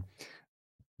warning.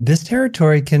 This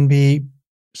territory can be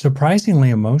surprisingly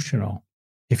emotional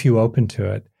if you open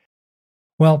to it.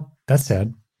 Well, that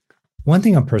said, one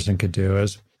thing a person could do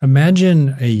is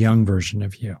imagine a young version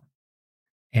of you,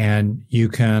 and you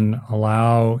can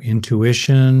allow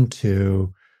intuition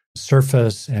to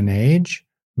surface and age,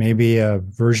 maybe a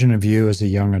version of you as a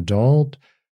young adult,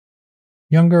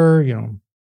 younger,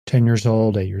 10 years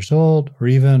old, 8 years old, or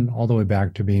even all the way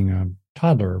back to being a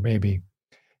toddler or baby.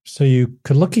 So you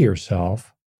could look at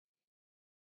yourself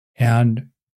and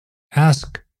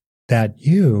ask that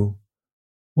you,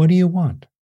 what do you want?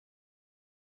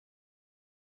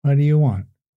 What do you want?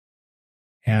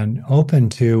 And open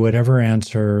to whatever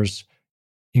answers,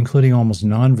 including almost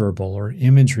nonverbal or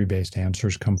imagery-based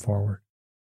answers, come forward.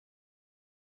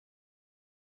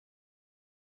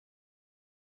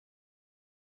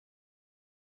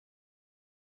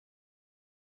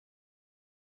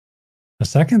 The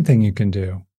second thing you can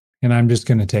do, and I'm just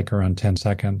going to take around 10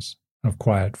 seconds of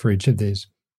quiet for each of these,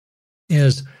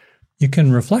 is you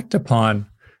can reflect upon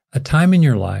a time in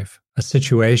your life, a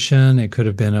situation. It could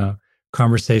have been a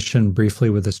conversation briefly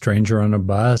with a stranger on a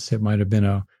bus. It might have been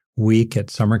a week at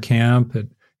summer camp. It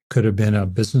could have been a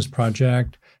business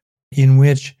project in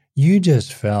which you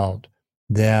just felt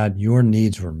that your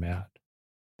needs were met,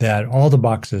 that all the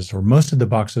boxes or most of the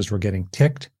boxes were getting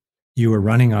ticked. You were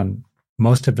running on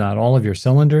most, if not all, of your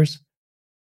cylinders.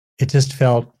 It just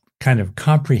felt kind of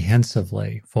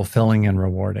comprehensively fulfilling and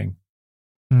rewarding.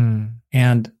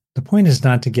 And the point is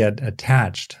not to get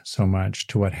attached so much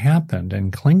to what happened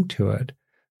and cling to it,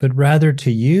 but rather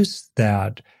to use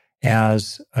that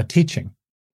as a teaching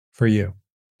for you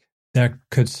that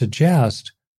could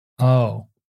suggest, what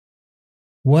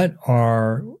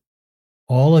are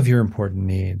all of your important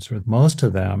needs, or most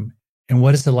of them, and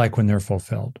what is it like when they're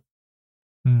fulfilled?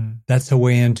 That's a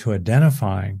way into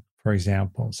identifying, for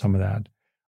example, some of that.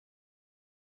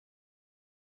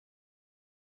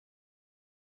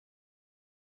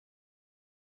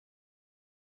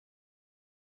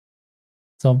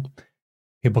 So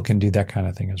people can do that kind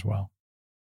of thing as well.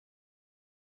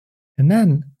 And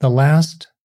then the last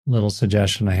little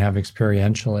suggestion I have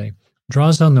experientially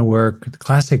draws on the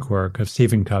classic work of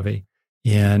Stephen Covey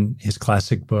in his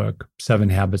classic book, 7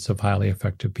 Habits of Highly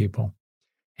Effective People.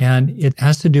 And it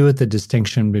has to do with the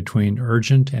distinction between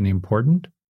urgent and important,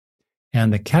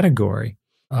 and the category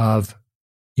of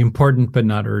important but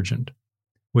not urgent,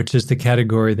 which is the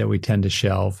category that we tend to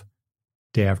shelve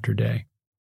day after day.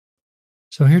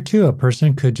 So here too, a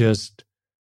person could just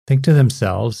think to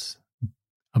themselves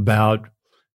about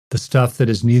the stuff that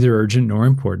is neither urgent nor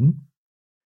important.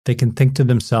 They can think to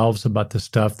themselves about the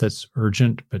stuff that's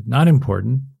urgent but not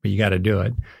important, but you got to do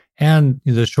it. And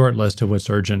the short list of what's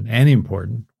urgent and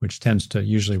important, which tends to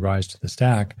usually rise to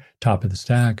the top of the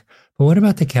stack. But what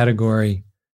about the category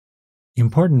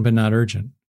important but not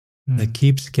urgent that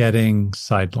keeps getting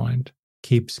sidelined,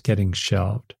 keeps getting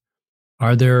shelved?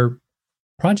 Are there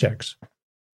projects?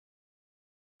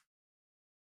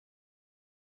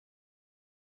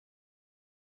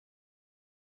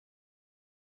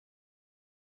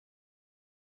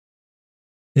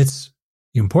 It's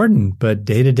important, but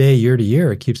day to day, year to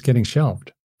year, it keeps getting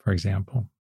shelved, for example.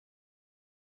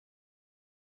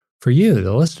 For you,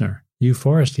 the listener, you,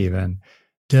 Forrest, even,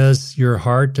 does your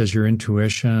heart, does your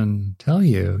intuition tell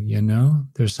you,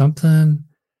 there's something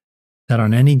that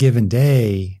on any given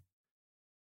day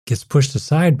gets pushed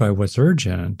aside by what's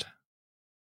urgent?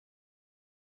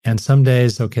 And some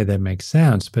days, okay, that makes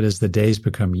sense, but as the days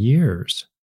become years,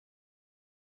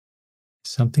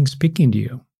 something's speaking to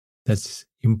you that's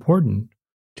important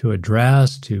to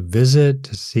address, to visit,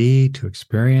 to see, to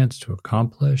experience, to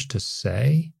accomplish, to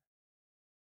say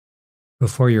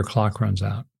before your clock runs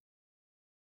out.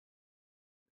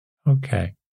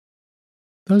 Okay.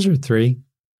 Those are 3.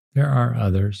 There are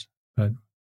others, but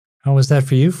how was that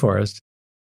for you, Forrest?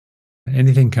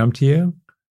 Anything come to you?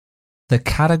 The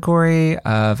category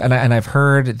of, and I've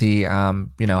heard the,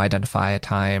 identify a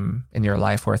time in your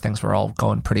life where things were all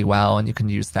going pretty well, and you can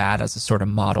use that as a sort of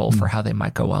model for how they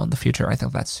might go well in the future. I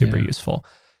think that's super useful.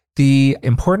 The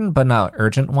important but not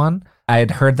urgent one, I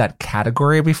had heard that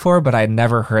category before, but I had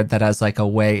never heard that as like a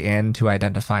way into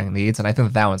identifying needs. And I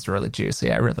think that one's really juicy.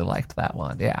 I really liked that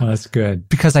one. Yeah. Well, that's good.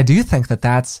 Because I do think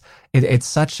that it's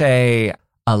such a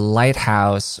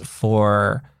lighthouse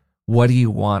for what do you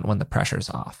want when the pressure's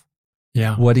off?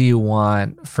 Yeah. What do you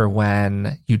want for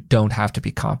when you don't have to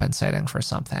be compensating for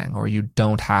something, or you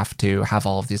don't have to have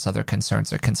all of these other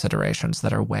concerns or considerations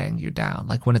that are weighing you down?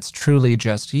 Like when it's truly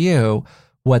just you,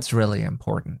 what's really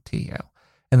important to you?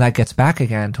 And that gets back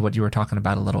again to what you were talking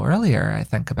about a little earlier, I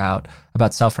think, about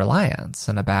self-reliance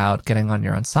and about getting on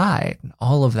your own side and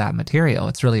all of that material.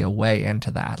 It's really a way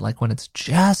into that. Like when it's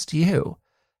just you,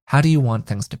 how do you want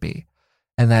things to be?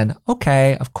 And then,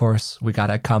 okay, of course, we got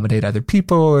to accommodate other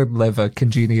people and live a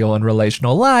congenial and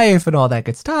relational life and all that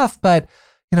good stuff. But,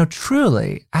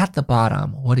 truly at the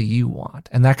bottom, what do you want?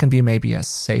 And that can be maybe a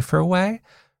safer way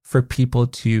for people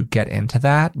to get into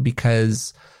that,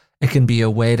 because it can be a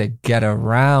way to get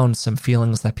around some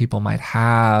feelings that people might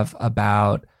have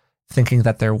about thinking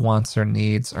that their wants or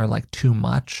needs are like too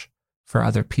much for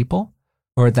other people,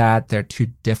 or that they're too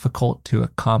difficult to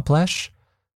accomplish,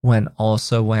 when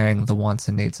also weighing the wants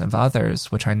and needs of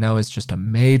others, which I know is just a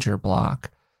major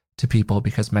block to people,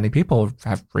 because many people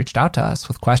have reached out to us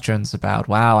with questions about,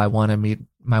 wow, I want to meet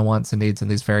my wants and needs in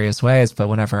these various ways, but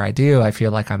whenever I do, I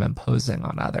feel like I'm imposing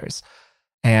on others.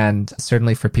 And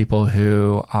certainly for people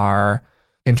who are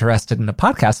interested in a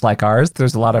podcast like ours,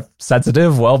 there's a lot of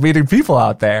sensitive, well-meaning people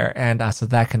out there. And so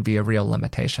that can be a real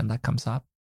limitation that comes up.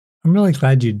 I'm really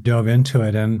glad you dove into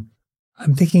it. And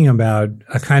I'm thinking about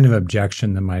a kind of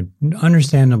objection that might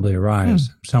understandably arise.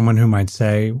 Someone who might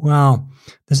say, well,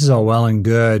 this is all well and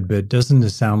good, but doesn't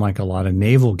this sound like a lot of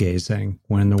navel gazing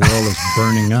when the world is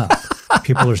burning up?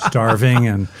 People are starving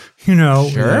and,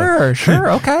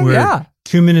 Sure. Okay. We're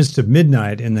 2 minutes to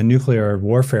midnight in the nuclear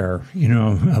warfare,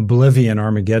 oblivion,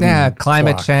 Armageddon. Yeah,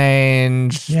 climate clock.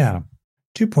 change. Yeah.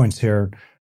 2 points here.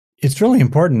 It's really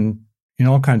important in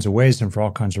all kinds of ways and for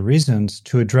all kinds of reasons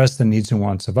to address the needs and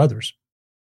wants of others.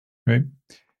 Right?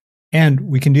 And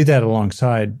we can do that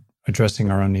alongside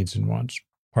addressing our own needs and wants.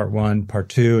 Part 1, part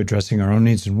 2, addressing our own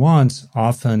needs and wants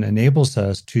often enables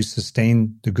us to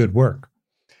sustain the good work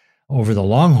over the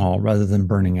long haul rather than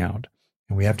burning out.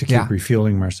 And we have to keep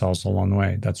refueling ourselves along the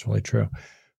way. That's really true.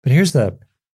 But here's the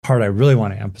part I really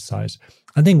want to emphasize.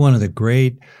 I think one of the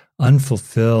great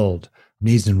unfulfilled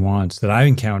needs and wants that I've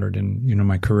encountered in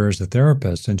my career as a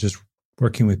therapist and just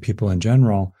working with people in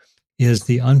general is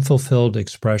the unfulfilled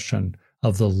expression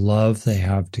of the love they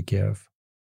have to give.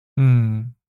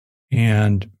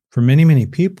 And for many, many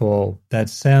people, that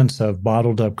sense of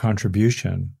bottled up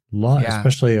contribution,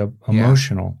 especially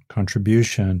emotional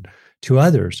contribution to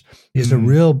others, is a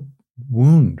real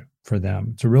wound for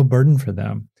them. It's a real burden for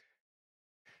them.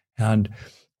 And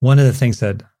one of the things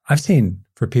that I've seen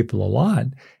for people a lot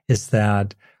is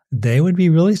that they would be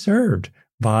really served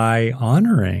by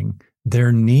honoring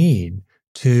their need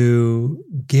to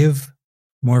give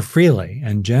more freely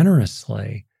and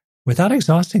generously without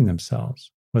exhausting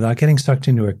themselves, without getting sucked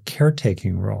into a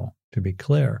caretaking role, to be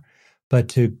clear, but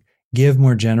to give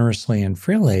more generously and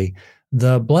freely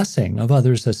the blessing of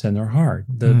others that's in their heart,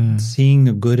 seeing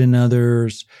the good in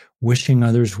others, wishing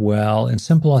others well in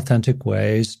simple, authentic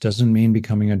ways. Doesn't mean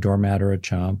becoming a doormat or a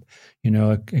chump,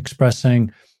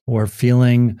 expressing or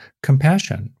feeling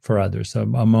compassion for others, a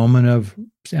moment of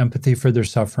empathy for their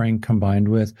suffering combined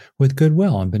with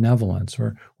goodwill and benevolence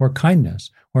or kindness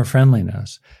or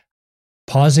friendliness.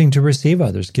 Pausing to receive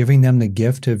others, giving them the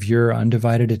gift of your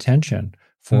undivided attention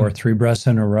for 3 breaths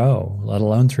in a row, let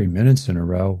alone 3 minutes in a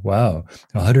row. Wow.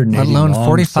 180 let alone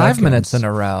 45 seconds. Minutes in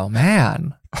a row.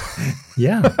 Man.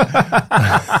 Yeah.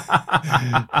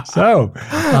 So,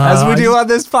 as we do on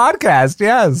this podcast,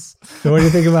 yes. So what do you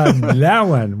think about that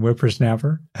one,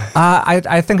 whippersnapper?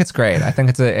 I think it's great. I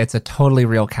think it's a totally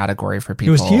real category for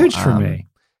people. It was huge for me.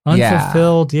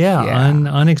 Unfulfilled,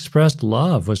 unexpressed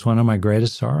love was one of my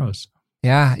greatest sorrows.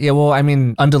 Yeah. Well, I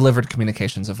mean, undelivered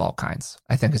communications of all kinds.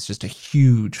 I think it's just a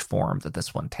huge form that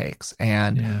this one takes.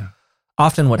 And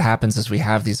often what happens is we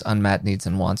have these unmet needs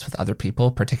and wants with other people,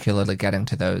 particularly getting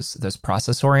to those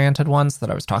process-oriented ones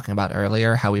that I was talking about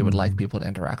earlier, how we would like people to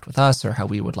interact with us or how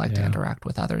we would like to interact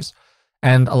with others.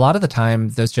 And a lot of the time,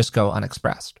 those just go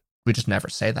unexpressed. We just never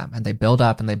say them. And they build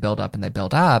up and they build up and they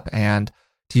build up. And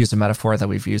to use a metaphor that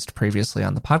we've used previously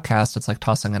on the podcast, it's like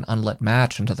tossing an unlit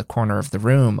match into the corner of the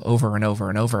room over and over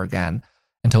and over again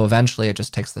until eventually it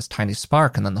just takes this tiny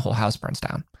spark and then the whole house burns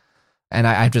down. And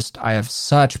I have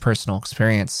such personal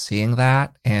experience seeing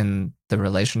that in the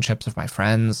relationships of my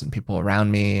friends and people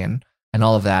around me and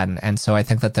all of that. And so I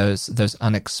think that those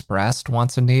unexpressed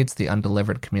wants and needs, the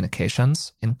undelivered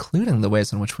communications, including the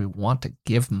ways in which we want to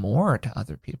give more to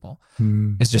other people,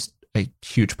 is just a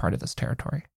huge part of this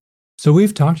territory. So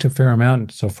we've talked a fair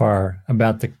amount so far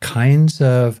about the kinds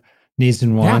of needs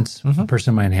and wants a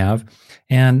person might have.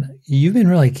 And you've been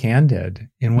really candid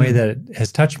in a way that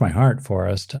has touched my heart,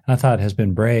 Forrest. I thought has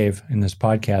been brave in this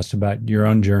podcast about your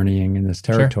own journeying in this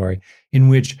territory in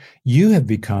which you have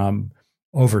become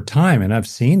over time, and I've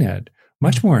seen it,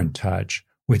 much more in touch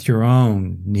with your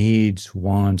own needs,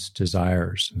 wants,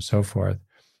 desires, and so forth.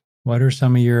 What are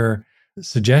some of your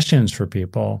suggestions for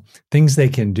people, things they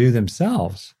can do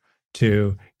themselves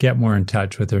to get more in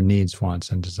touch with their needs,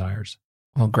 wants, and desires?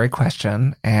 Well, great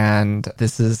question. And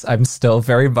I'm still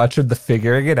very much in the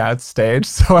figuring it out stage.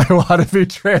 So I want to be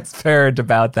transparent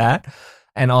about that.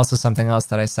 And also something else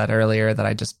that I said earlier that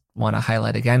I just want to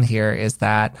highlight again here is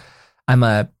that I'm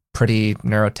a pretty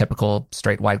neurotypical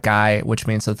straight white guy, which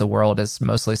means that the world is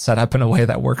mostly set up in a way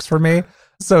that works for me.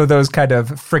 So those kind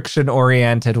of friction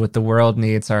oriented with the world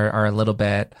needs are a little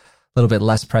bit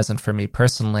less present for me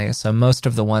personally. So most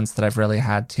of the ones that I've really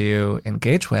had to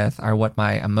engage with are what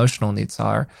my emotional needs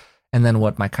are, and then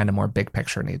what my kind of more big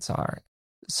picture needs are.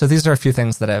 So these are a few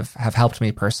things that have helped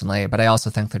me personally, but I also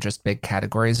think they're just big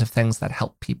categories of things that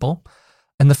help people.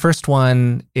 And the first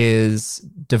one is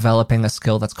developing a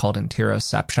skill that's called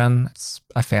interoception. It's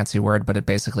a fancy word, but it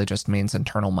basically just means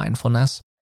internal mindfulness.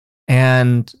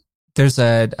 And there's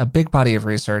a big body of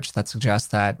research that suggests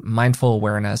that mindful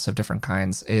awareness of different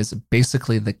kinds is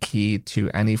basically the key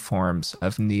to any forms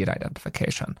of need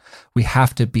identification. We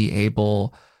have to be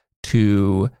able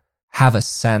to have a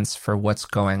sense for what's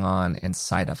going on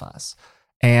inside of us.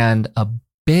 And a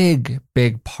big,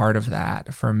 big part of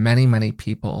that for many, many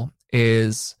people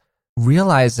is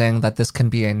realizing that this can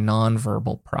be a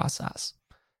nonverbal process.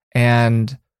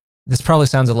 And this probably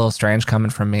sounds a little strange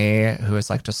coming from me, who is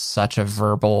like just such a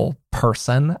verbal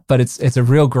person, but it's a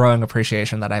real growing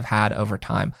appreciation that I've had over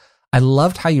time. I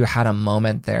loved how you had a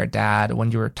moment there, Dad,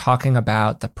 when you were talking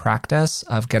about the practice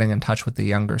of getting in touch with the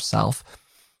younger self,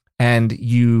 and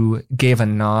you gave a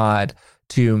nod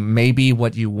to maybe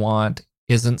what you want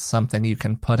isn't something you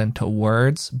can put into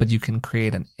words, but you can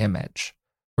create an image,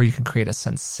 or you can create a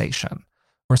sensation,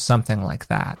 or something like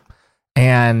that.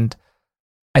 And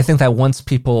I think that once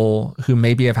people who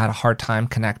maybe have had a hard time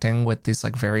connecting with these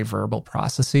like very verbal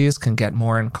processes can get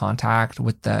more in contact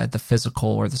with the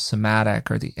physical or the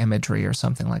somatic or the imagery or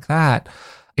something like that,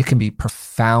 it can be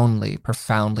profoundly,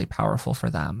 profoundly powerful for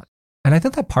them. And I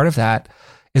think that part of that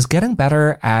is getting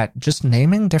better at just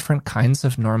naming different kinds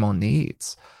of normal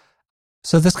needs.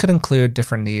 So this could include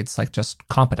different needs like just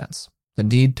competence, the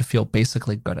need to feel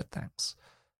basically good at things.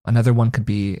 Another one could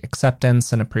be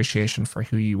acceptance and appreciation for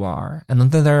who you are. And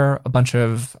then there are a bunch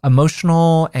of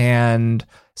emotional and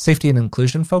safety and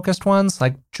inclusion focused ones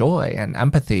like joy and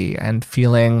empathy and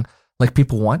feeling like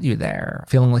people want you there,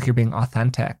 feeling like you're being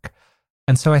authentic.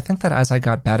 And so I think that as I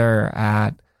got better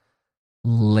at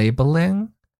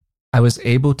labeling, I was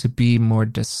able to be more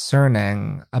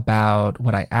discerning about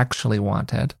what I actually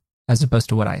wanted as opposed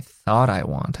to what I thought I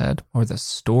wanted or the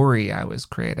story I was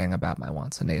creating about my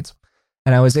wants and needs.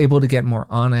 And I was able to get more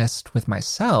honest with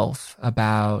myself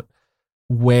about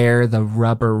where the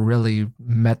rubber really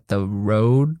met the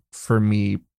road for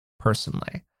me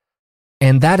personally.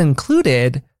 And that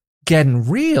included getting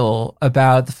real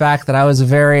about the fact that I was a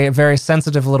very, very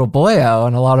sensitive little boyo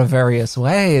in a lot of various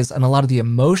ways. And a lot of the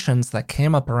emotions that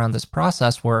came up around this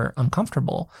process were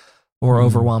uncomfortable or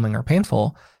overwhelming or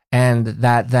painful. And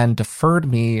that then deferred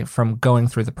me from going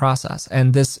through the process.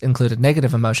 And this included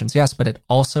negative emotions, yes, but it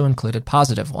also included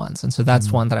positive ones. And so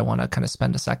that's one that I want to kind of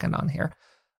spend a second on here.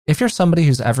 If you're somebody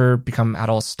who's ever become at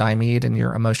all stymied in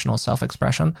your emotional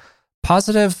self-expression,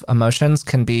 positive emotions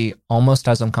can be almost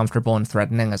as uncomfortable and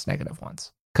threatening as negative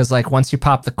ones. Because like once you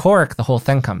pop the cork, the whole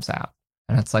thing comes out.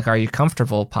 And it's like, are you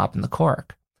comfortable popping the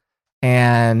cork?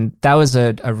 And that was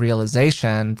a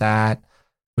realization that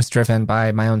was driven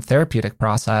by my own therapeutic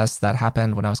process that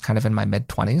happened when I was kind of in my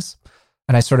mid-20s.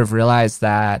 And I sort of realized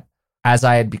that as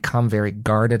I had become very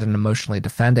guarded and emotionally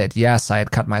defended, yes, I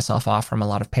had cut myself off from a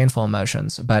lot of painful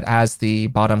emotions, but as the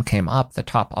bottom came up, the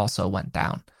top also went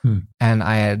down. And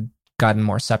I had gotten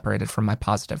more separated from my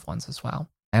positive ones as well.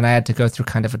 And I had to go through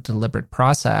kind of a deliberate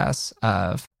process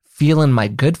of feeling my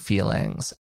good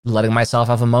feelings, letting myself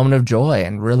have a moment of joy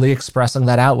and really expressing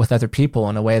that out with other people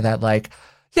in a way that like,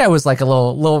 yeah, it was like a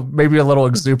little, maybe a little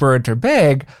exuberant or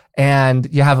big. And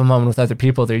you have a moment with other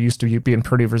people. They're used to you being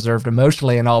pretty reserved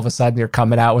emotionally. And all of a sudden you're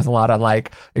coming out with a lot of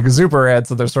like exuberance.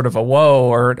 So there's sort of a whoa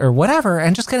or whatever.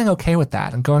 And just getting okay with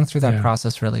that and going through that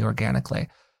process really organically.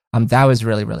 That was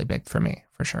really, really big for me,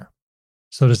 for sure.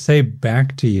 So to say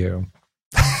back to you,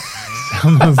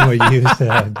 some of what you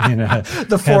said, you know,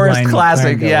 the Forrest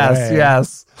classic.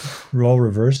 Yes. Role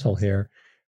reversal here.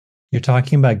 You're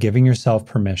talking about giving yourself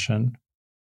permission.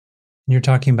 You're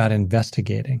talking about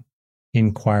investigating,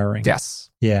 inquiring. Yes.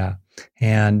 Yeah.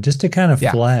 And just to kind of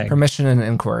flag. Permission and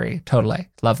inquiry. Totally.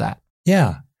 Love that.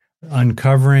 Yeah.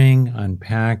 Uncovering,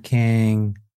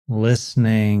 unpacking,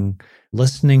 listening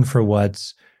for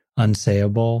what's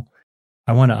unsayable.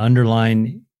 I want to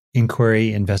underline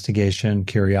inquiry, investigation,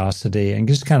 curiosity, and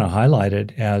just kind of highlight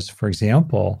it as, for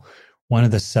example, one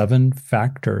of the 7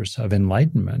 factors of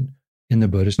enlightenment in the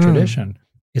Buddhist tradition.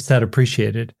 It's that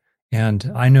appreciated.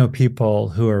 And I know people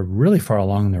who are really far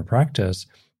along in their practice,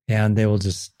 and they will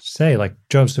just say, like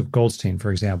Joseph Goldstein,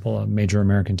 for example, a major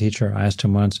American teacher, I asked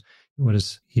him once, what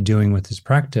is he doing with his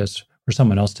practice? Or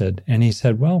someone else did. And he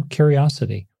said, well,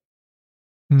 curiosity.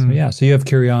 So you have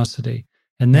curiosity.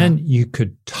 And then you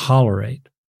could tolerate.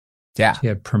 Yeah. So you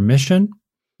have permission,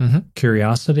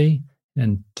 curiosity,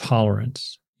 and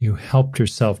tolerance. You helped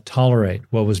yourself tolerate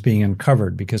what was being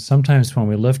uncovered, because sometimes when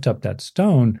we lift up that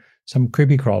stone, some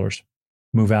creepy crawlers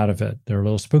move out of it. They're a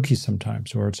little spooky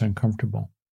sometimes, or it's uncomfortable.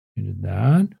 You did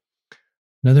that.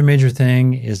 Another major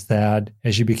thing is that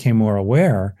as you became more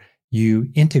aware, you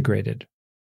integrated.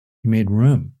 You made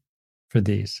room for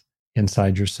these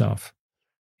inside yourself.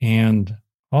 And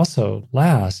also,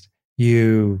 last,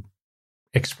 you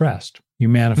expressed, you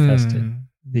manifested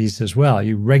these as well.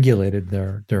 You regulated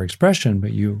their expression,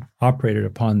 but you operated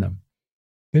upon them.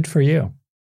 Good for you.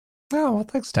 Oh, well,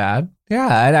 thanks, Dad.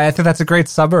 Yeah, I think that's a great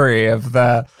summary of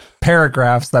the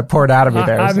paragraphs that poured out of me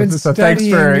there. I've been studying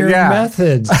your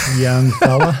methods, young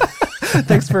fella.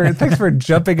 Thanks for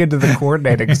jumping into the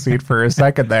coordinating seat for a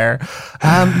second there.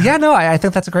 I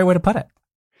think that's a great way to put it.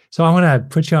 So I want to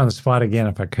put you on the spot again,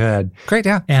 if I could. Great,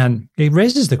 yeah. And it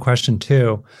raises the question,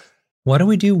 too, what do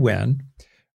we do when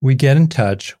we get in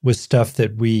touch with stuff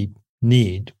that we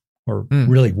need or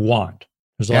really want?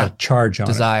 There's a lot of charge on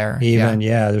desire. it.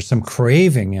 There's some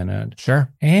craving in it.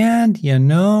 Sure. And,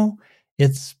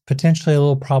 it's potentially a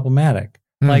little problematic.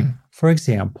 Like, for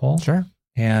example,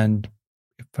 and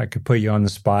if I could put you on the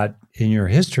spot in your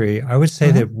history, I would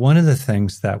say that one of the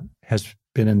things that has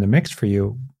been in the mix for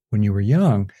you when you were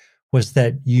young was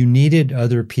that you needed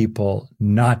other people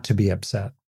not to be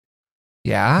upset.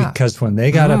 Yeah. Because when they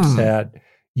got upset,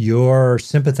 your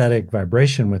sympathetic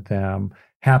vibration with them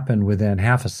happened within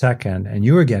half a second and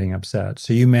you were getting upset.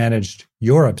 So you managed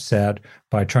your upset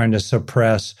by trying to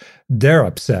suppress their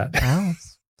upset. Well,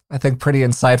 I think pretty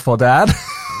insightful, Dad.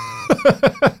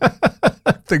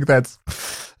 think that's,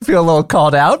 feel a little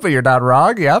called out, but you're not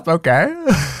wrong. Yep. Okay.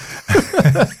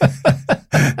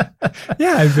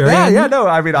 No,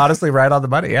 I mean, honestly, right on the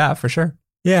money. Yeah, for sure.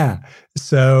 Yeah.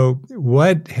 So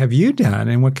what have you done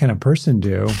and what can a person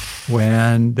do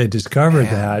when they discover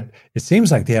that it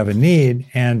seems like they have a need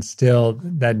and still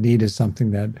that need is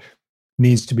something that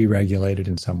needs to be regulated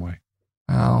in some way?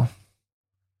 Oh,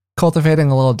 cultivating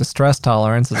a little distress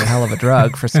tolerance is a hell of a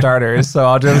drug for starters. So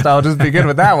I'll just begin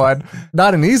with that one.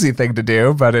 Not an easy thing to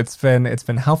do, but it's been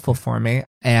helpful for me.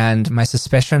 And my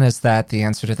suspicion is that the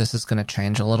answer to this is going to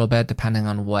change a little bit depending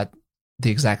on what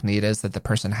the exact need is that the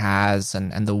person has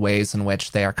and the ways in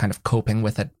which they are kind of coping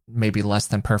with it, maybe less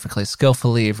than perfectly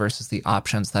skillfully versus the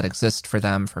options that exist for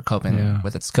them for coping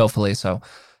with it skillfully. So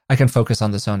I can focus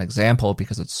on this own example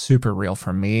because it's super real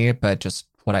for me, but just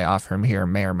what I offer here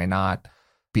may or may not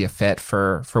be a fit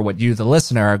for what you, the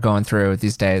listener, are going through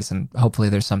these days. And hopefully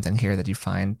there's something here that you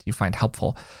find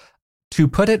helpful. To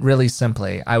put it really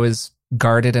simply, I was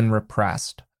guarded and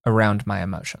repressed around my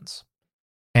emotions.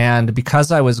 And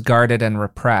because I was guarded and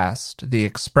repressed, the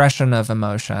expression of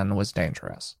emotion was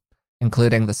dangerous,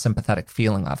 including the sympathetic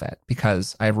feeling of it,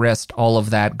 because I risked all of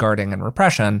that guarding and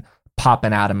repression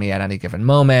popping out of me at any given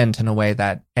moment in a way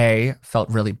that A, felt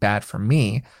really bad for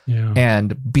me,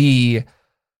 and B,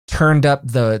 turned up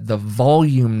the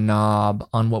volume knob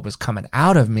on what was coming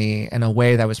out of me in a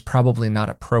way that was probably not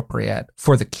appropriate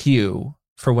for the cue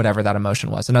for whatever that emotion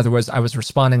was. In other words, I was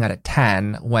responding at a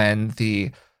 10 when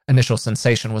the initial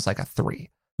sensation was like a 3,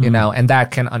 you know, and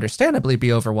that can understandably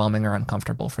be overwhelming or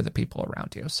uncomfortable for the people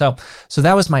around you. So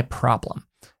that was my problem.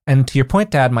 And to your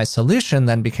point, Dad, my solution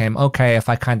then became, okay, if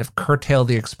I kind of curtail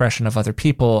the expression of other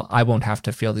people, I won't have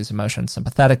to feel these emotions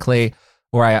sympathetically,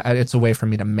 or it's a way for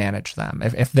me to manage them.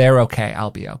 If they're okay,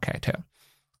 I'll be okay too.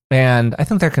 And I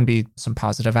think there can be some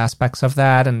positive aspects of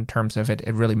that in terms of it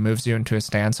really moves you into a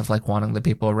stance of like wanting the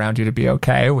people around you to be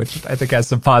okay, which I think has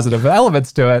some positive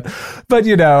elements to it. But,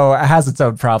 you know, it has its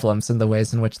own problems in the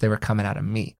ways in which they were coming out of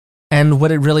me. And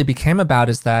what it really became about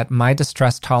is that my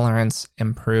distress tolerance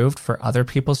improved for other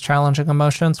people's challenging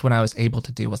emotions when I was able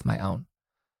to deal with my own.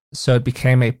 So it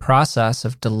became a process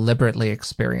of deliberately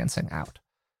experiencing out.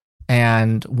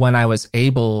 And when I was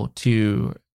able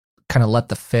to kind of let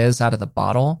the fizz out of the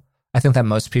bottle, I think that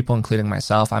most people, including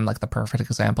myself, I'm like the perfect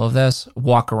example of this,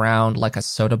 walk around like a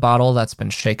soda bottle that's been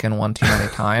shaken one too many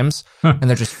times, and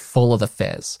they're just full of the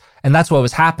fizz. And that's what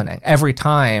was happening. Every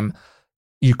time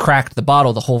you cracked the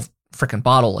bottle, the whole freaking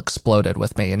bottle exploded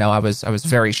with me. You know, I was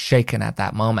very shaken at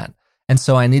that moment. And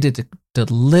so I needed to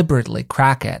deliberately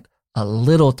crack it a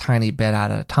little tiny bit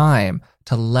at a time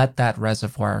to let that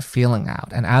reservoir of feeling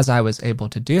out. And as I was able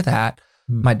to do that,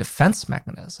 my defense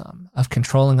mechanism of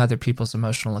controlling other people's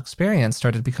emotional experience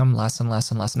started to become less and less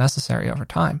and less necessary over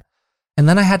time. And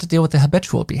then I had to deal with the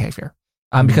habitual behavior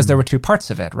because there were two parts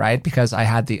of it, right? Because I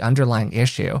had the underlying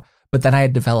issue, but then I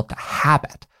had developed a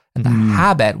habit. And the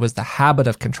habit was the habit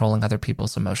of controlling other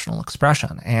people's emotional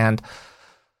expression. And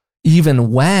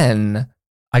even when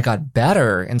I got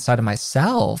better inside of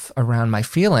myself around my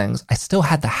feelings, I still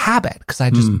had the habit because I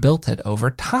just built it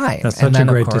over time. That's such a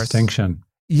great distinction.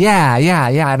 Yeah.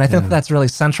 And I think that's really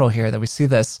central here that we see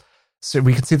this. So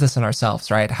we can see this in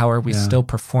ourselves, right? How are we still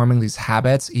performing these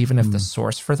habits, even if the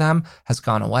source for them has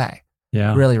gone away?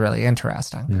 Yeah. Really, really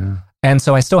interesting. Yeah. And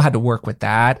so I still had to work with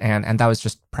that. And that was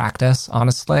just practice,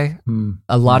 honestly.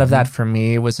 A lot of that for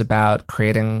me was about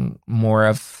creating more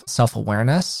of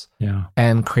self-awareness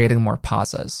and creating more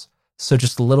pauses. So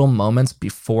just little moments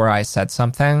before I said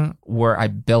something where I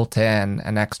built in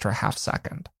an extra half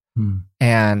second.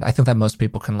 And I think that most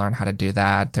people can learn how to do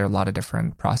that. There are a lot of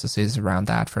different processes around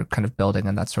that for kind of building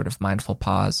in that sort of mindful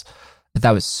pause. But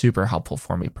that was super helpful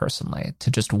for me personally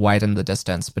to just widen the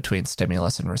distance between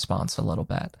stimulus and response a little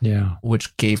bit. Yeah.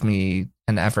 Which gave me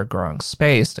an ever-growing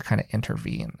space to kind of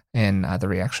intervene in the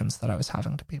reactions that I was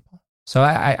having to people. So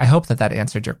I hope that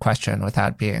answered your question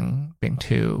without being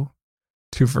too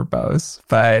verbose.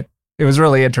 But it was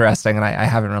really interesting, and I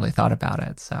haven't really thought about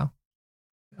it. So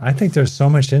I think there's so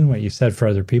much in what you said for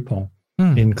other people,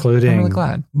 including I'm really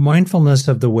glad. Mindfulness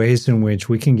of the ways in which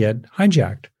we can get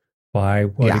hijacked by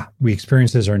what we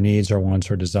experience as our needs, our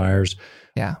wants, or desires.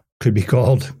 Yeah. Could be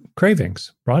called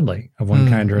cravings broadly of one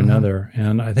kind or another.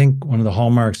 And I think one of the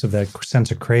hallmarks of that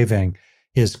sense of craving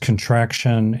is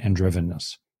contraction and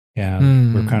drivenness.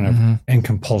 And we're kind of and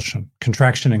compulsion,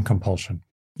 contraction and compulsion.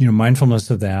 You know, mindfulness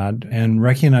of that and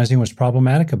recognizing what's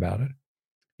problematic about it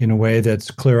in a way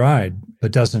that's clear-eyed,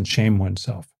 but doesn't shame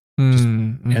oneself.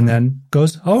 And then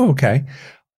goes, oh, okay.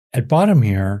 At bottom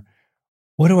here,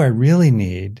 what do I really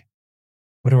need?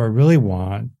 What do I really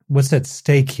want? What's at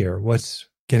stake here? What's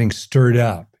getting stirred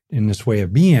up in this way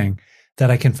of being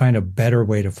that I can find a better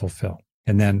way to fulfill,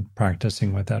 and then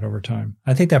practicing with that over time.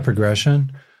 I think that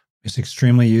progression is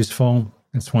extremely useful.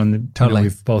 It's one that Totally.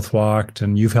 we've both walked,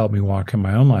 and you've helped me walk in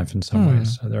my own life in some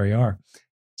ways. So there you are.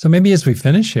 So maybe as we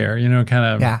finish here,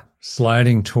 kind of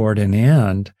sliding toward an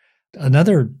end,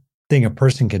 another thing a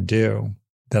person could do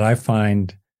that I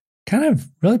find kind of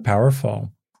really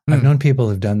powerful, I've known people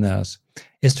who've done this,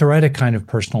 is to write a kind of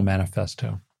personal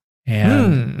manifesto.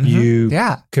 And you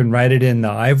can write it in the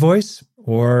I voice,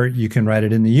 or you can write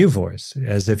it in the you voice,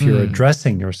 as if you're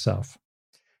addressing yourself.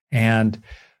 And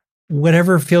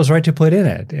whatever feels right to put in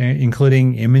it,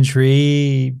 including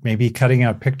imagery, maybe cutting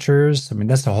out pictures. I mean,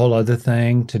 that's a whole other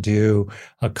thing to do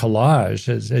a collage,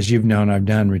 as you've known I've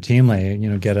done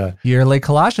routinely, get a yearly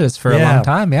collages for a long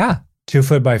time. Yeah. 2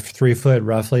 foot by 3 foot,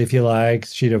 roughly, if you like,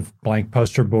 sheet of blank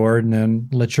poster board, and then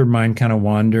let your mind kind of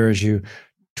wander as you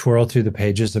twirl through the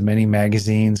pages of many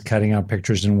magazines, cutting out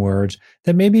pictures and words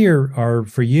that maybe are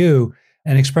for you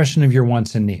an expression of your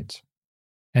wants and needs.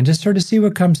 And just sort of see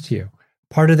what comes to you.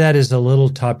 Part of that is a little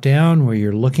top down, where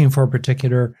you're looking for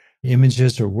particular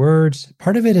images or words.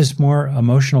 Part of it is more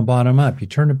emotional bottom up. You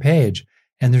turn a page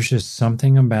and there's just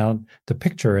something about the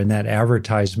picture in that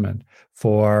advertisement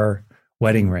for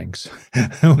wedding rings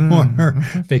or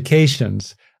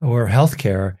vacations or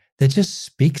healthcare that just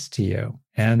speaks to you.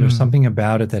 And there's something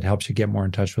about it that helps you get more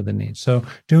in touch with the needs. So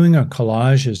doing a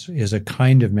collage is a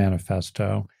kind of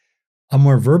manifesto. A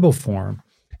more verbal form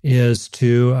is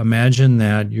to imagine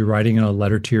that you're writing a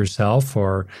letter to yourself,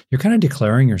 or you're kind of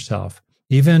declaring yourself,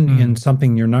 even in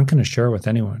something you're not going to share with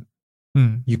anyone.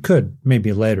 You could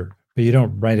maybe later, but you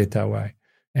don't write it that way.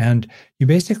 And you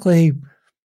basically,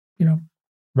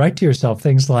 write to yourself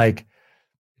things like,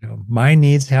 my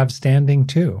needs have standing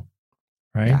too,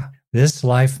 right? Yeah. This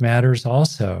life matters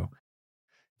also.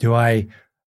 Do I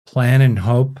plan and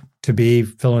hope to be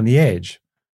fill in the age,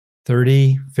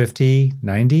 30, 50,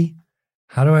 90?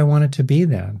 How do I want it to be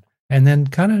then? And then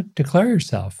kind of declare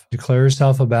yourself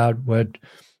about what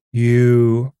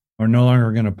you are no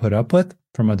longer going to put up with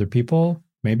from other people,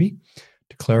 maybe.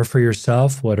 Declare for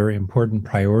yourself what are important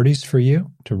priorities for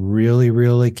you to really,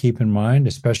 really keep in mind,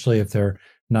 especially if they're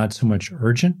not so much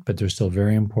urgent, but they're still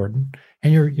very important.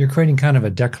 And you're creating kind of a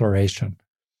declaration.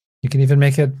 You can even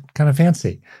make it kind of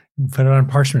fancy. Put it on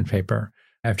parchment paper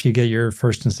after you get your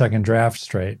first and second draft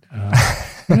straight.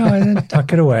 And then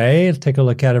tuck it away, take a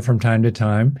look at it from time to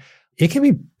time. It can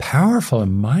be powerful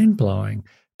and mind-blowing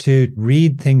to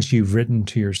read things you've written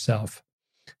to yourself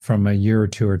from a year or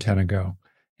 2 or 10 ago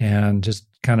and just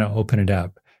kind of open it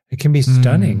up. It can be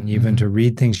stunning even to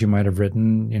read things you might have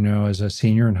written, as a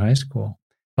senior in high school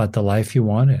about the life you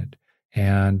wanted,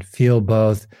 and feel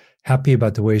both happy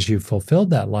about the ways you've fulfilled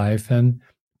that life and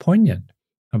poignant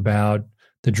about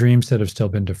the dreams that have still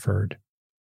been deferred.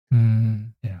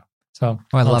 Yeah. So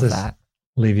I love that.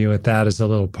 Leave you with that as a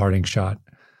little parting shot.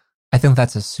 I think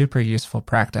that's a super useful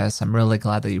practice. I'm really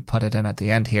glad that you put it in at the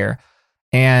end here.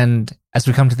 And as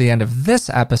we come to the end of this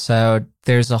episode,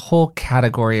 there's a whole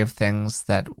category of things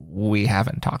that we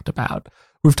haven't talked about.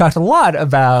 We've talked a lot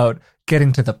about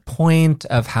getting to the point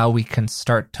of how we can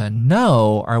start to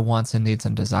know our wants and needs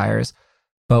and desires,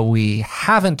 but we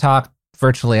haven't talked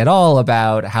virtually at all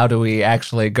about how do we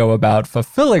actually go about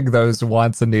fulfilling those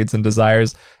wants and needs and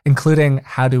desires, including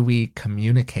how do we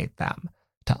communicate them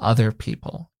to other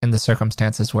people in the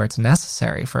circumstances where it's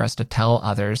necessary for us to tell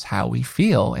others how we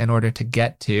feel in order to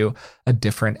get to a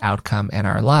different outcome in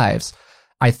our lives.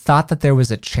 I thought that there was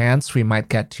a chance we might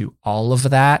get to all of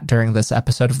that during this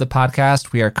episode of the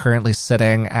podcast. We are currently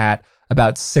sitting at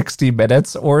about 60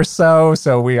 minutes or so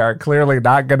we are clearly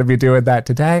not going to be doing that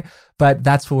today, but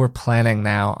that's what we're planning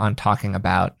now on talking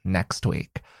about next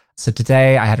week. So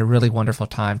today I had a really wonderful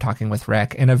time talking with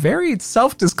Rick in a very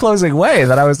self-disclosing way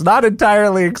that I was not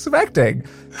entirely expecting,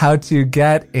 how to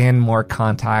get in more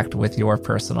contact with your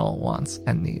personal wants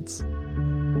and needs.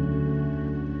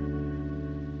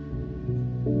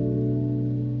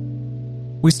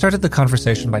 We started the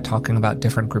conversation by talking about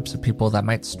different groups of people that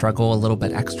might struggle a little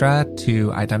bit extra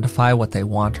to identify what they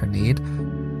want or need.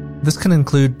 This can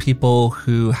include people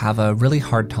who have a really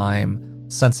hard time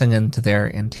sensing into their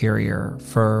interior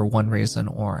for one reason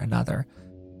or another.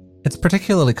 It's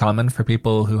particularly common for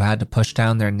people who had to push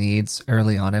down their needs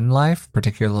early on in life,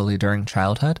 particularly during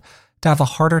childhood, to have a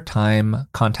harder time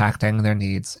contacting their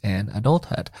needs in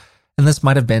adulthood. And this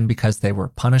might have been because they were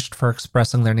punished for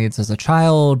expressing their needs as a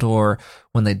child, or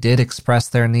when they did express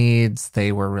their needs,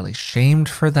 they were really shamed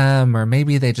for them, or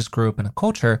maybe they just grew up in a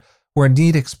culture where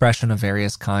need expression of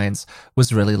various kinds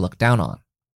was really looked down on.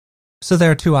 So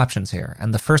there are two options here.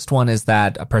 And the first one is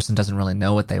that a person doesn't really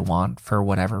know what they want for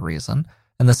whatever reason.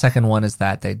 And the second one is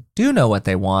that they do know what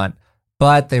they want,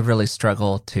 but they really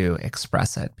struggle to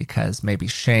express it because maybe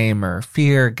shame or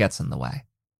fear gets in the way.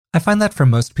 I find that for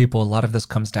most people, a lot of this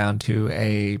comes down to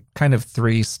a kind of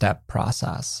 3-step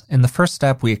process. In the first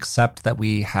step, we accept that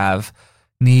we have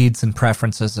needs and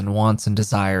preferences and wants and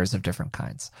desires of different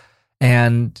kinds.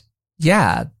 And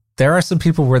yeah, there are some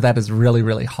people where that is really,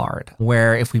 really hard,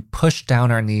 where if we push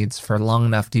down our needs for long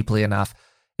enough, deeply enough,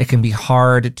 it can be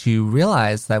hard to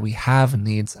realize that we have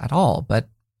needs at all, but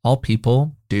all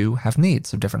people do have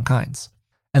needs of different kinds.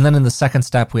 And then in the second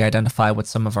step, we identify what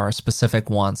some of our specific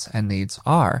wants and needs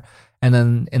are. And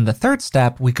then in the third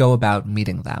step, we go about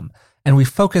meeting them. And we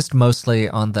focused mostly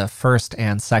on the first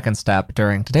and second step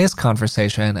during today's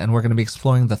conversation, and we're going to be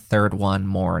exploring the third one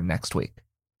more next week.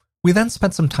 We then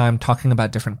spent some time talking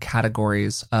about different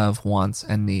categories of wants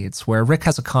and needs, where Rick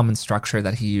has a common structure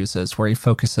that he uses, where he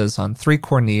focuses on 3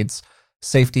 core needs: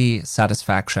 safety,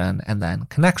 satisfaction, and then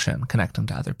connection, connecting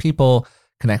to other people,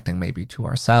 connecting maybe to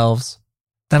ourselves.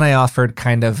 Then I offered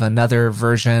kind of another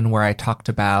version where I talked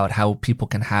about how people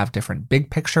can have different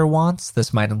big picture wants.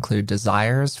 This might include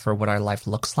desires for what our life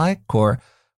looks like or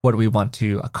what we want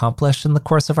to accomplish in the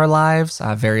course of our lives,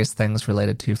 various things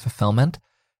related to fulfillment.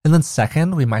 And then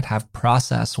second, we might have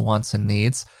process wants and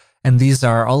needs. And these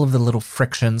are all of the little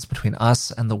frictions between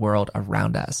us and the world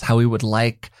around us, how we would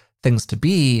like things to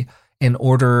be in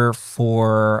order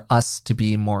for us to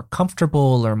be more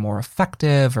comfortable or more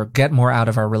effective or get more out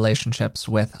of our relationships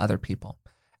with other people.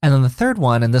 And then the third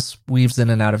one, and this weaves in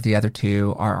and out of the other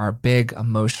two, are our big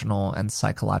emotional and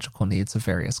psychological needs of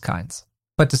various kinds.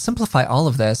 But to simplify all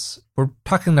of this, we're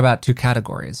talking about 2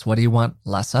 categories. What do you want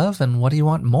less of and what do you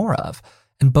want more of?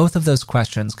 And both of those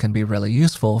questions can be really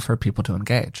useful for people to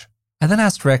engage. I then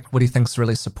asked Rick what he thinks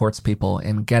really supports people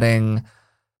in getting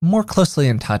more closely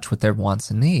in touch with their wants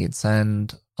and needs,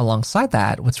 and alongside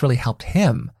that, what's really helped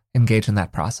him engage in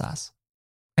that process.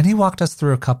 And he walked us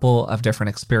through a couple of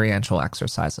different experiential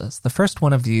exercises. The first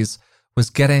one of these was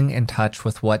getting in touch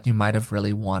with what you might have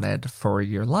really wanted for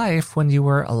your life when you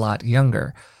were a lot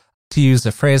younger. To use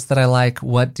a phrase that I like,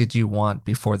 what did you want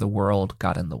before the world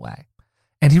got in the way?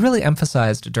 And he really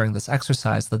emphasized during this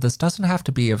exercise that this doesn't have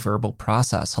to be a verbal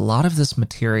process. A lot of this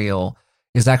material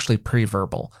is actually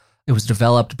pre-verbal. It was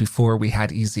developed before we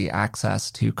had easy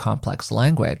access to complex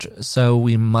language. So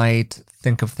we might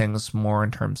think of things more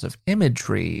in terms of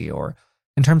imagery or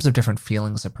in terms of different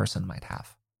feelings a person might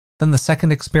have. Then the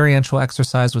second experiential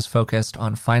exercise was focused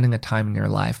on finding a time in your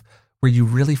life where you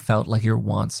really felt like your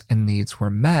wants and needs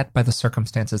were met by the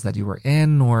circumstances that you were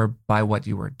in or by what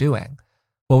you were doing.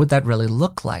 What would that really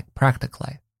look like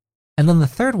practically? And then the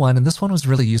third one, and this one was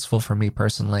really useful for me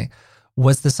personally,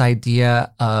 was this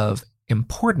idea of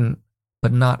important,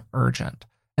 but not urgent.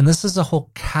 And this is a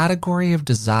whole category of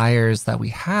desires that we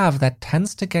have that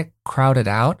tends to get crowded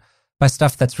out by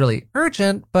stuff that's really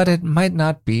urgent, but it might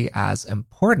not be as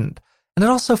important. And it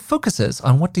also focuses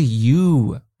on what do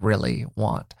you really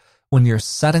want when you're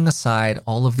setting aside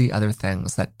all of the other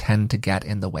things that tend to get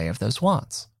in the way of those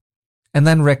wants. And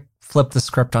then Rick flipped the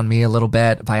script on me a little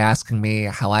bit by asking me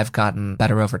how I've gotten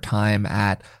better over time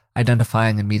at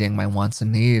identifying and meeting my wants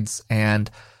and needs, and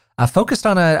focused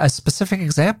on a specific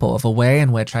example of a way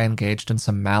in which I engaged in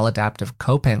some maladaptive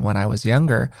coping when I was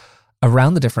younger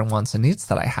around the different wants and needs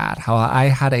that I had, how I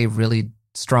had a really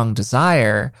strong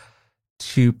desire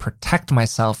to protect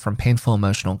myself from painful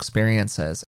emotional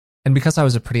experiences. And because I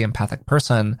was a pretty empathic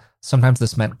person, sometimes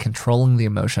this meant controlling the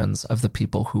emotions of the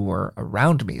people who were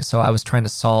around me. So I was trying to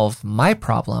solve my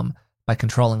problem by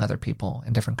controlling other people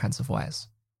in different kinds of ways.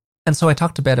 And so I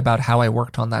talked a bit about how I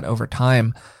worked on that over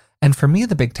time. And for me,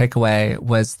 the big takeaway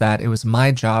was that it was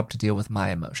my job to deal with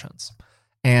my emotions.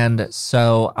 And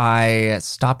so I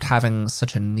stopped having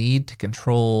such a need to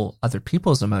control other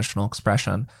people's emotional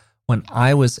expression when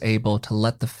I was able to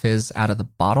let the fizz out of the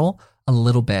bottle a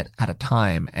little bit at a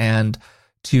time and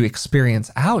to experience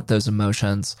out those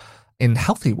emotions in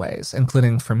healthy ways,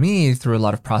 including for me through a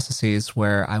lot of processes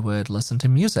where I would listen to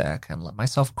music and let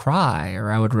myself cry,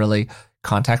 or I would really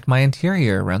contact my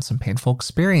interior around some painful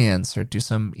experience or do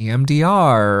some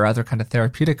EMDR or other kind of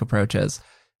therapeutic approaches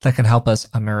that can help us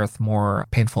unearth more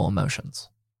painful emotions.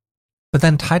 But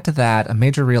then tied to that, a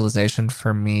major realization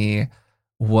for me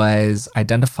was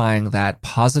identifying that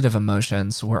positive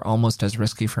emotions were almost as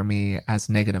risky for me as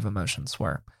negative emotions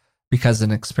were. Because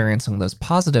in experiencing those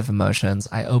positive emotions,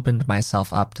 I opened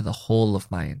myself up to the whole of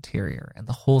my interior and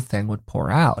the whole thing would pour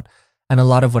out. And a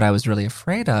lot of what I was really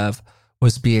afraid of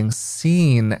was being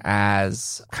seen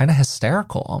as kind of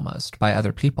hysterical almost by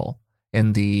other people.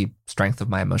 in the strength of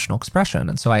my emotional expression.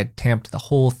 And so I tamped the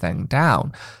whole thing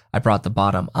down. I brought the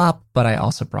bottom up, but I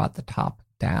also brought the top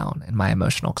down in my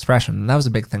emotional expression. And that was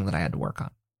a big thing that I had to work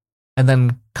on. And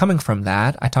then coming from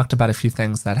that, I talked about a few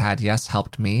things that had, yes,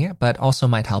 helped me, but also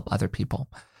might help other people.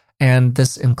 And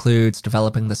this includes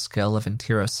developing the skill of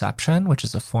interoception, which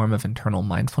is a form of internal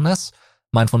mindfulness.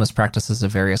 Mindfulness practices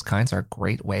of various kinds are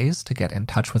great ways to get in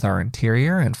touch with our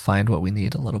interior and find what we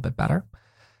need a little bit better.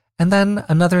 And then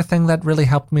another thing that really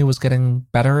helped me was getting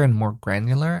better and more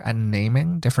granular at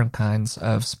naming different kinds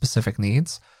of specific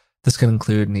needs. This can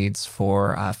include needs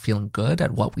for feeling good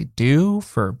at what we do,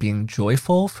 for being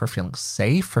joyful, for feeling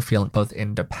safe, for feeling both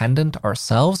independent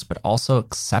ourselves, but also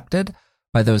accepted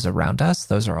by those around us.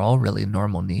 Those are all really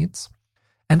normal needs.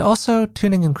 And also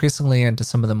tuning increasingly into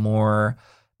some of the more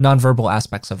nonverbal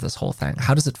aspects of this whole thing.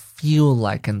 How does it feel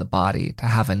like in the body to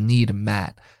have a need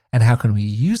met? And how can we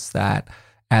use that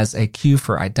as a cue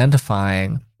for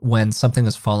identifying when something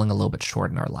is falling a little bit short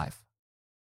in our life?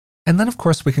 And then, of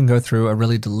course, we can go through a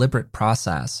really deliberate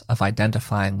process of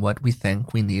identifying what we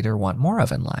think we need or want more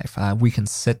of in life. We can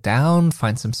sit down,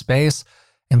 find some space,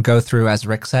 and go through, as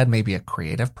Rick said, maybe a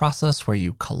creative process where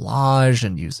you collage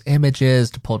and use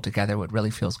images to pull together what really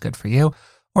feels good for you.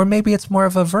 Or maybe it's more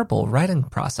of a verbal writing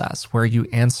process where you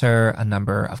answer a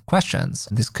number of questions.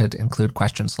 And these could include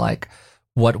questions like,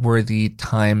 what were the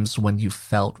times when you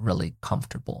felt really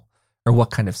comfortable? Or what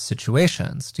kind of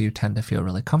situations do you tend to feel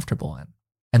really comfortable in?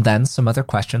 And then some other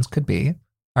questions could be,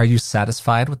 are you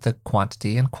satisfied with the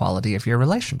quantity and quality of your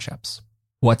relationships?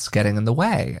 What's getting in the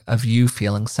way of you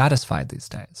feeling satisfied these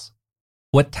days?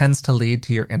 What tends to lead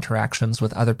to your interactions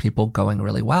with other people going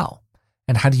really well?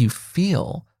 And how do you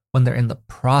feel when they're in the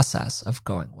process of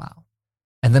going well?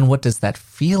 And then what does that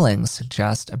feeling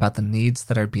suggest about the needs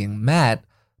that are being met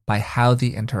by how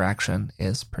the interaction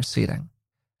is proceeding?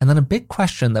 And then a big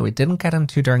question that we didn't get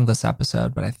into during this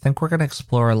episode, but I think we're going to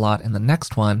explore a lot in the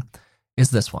next one, is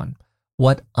this one.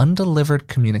 What undelivered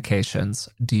communications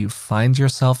do you find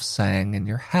yourself saying in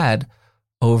your head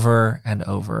over and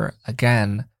over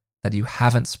again that you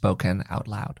haven't spoken out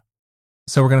loud?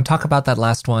 So we're going to talk about that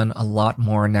last one a lot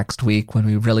more next week when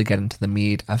we really get into the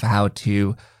meat of how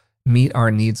to meet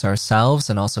our needs ourselves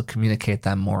and also communicate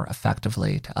them more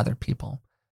effectively to other people.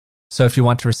 So if you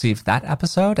want to receive that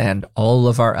episode and all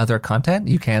of our other content,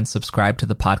 you can subscribe to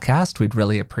the podcast. We'd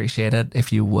really appreciate it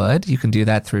if you would. You can do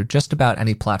that through just about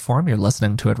any platform you're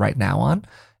listening to it right now on.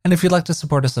 And if you'd like to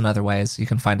support us in other ways, you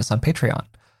can find us on Patreon.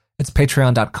 It's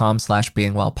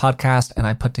patreon.com/beingwellpodcast, and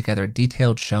I put together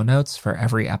detailed show notes for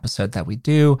every episode that we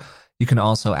do. You can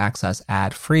also access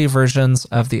ad-free versions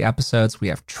of the episodes. We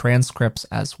have transcripts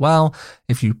as well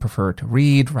if you prefer to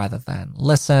read rather than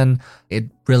listen.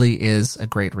 It really is a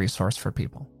great resource for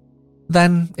people.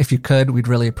 Then, if you could, we'd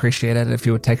really appreciate it if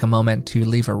you would take a moment to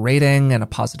leave a rating and a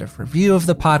positive review of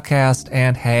the podcast.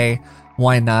 And hey,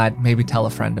 why not maybe tell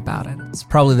a friend about it? It's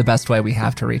probably the best way we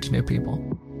have to reach new people.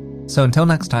 So until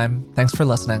next time, thanks for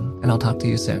listening, and I'll talk to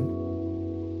you soon.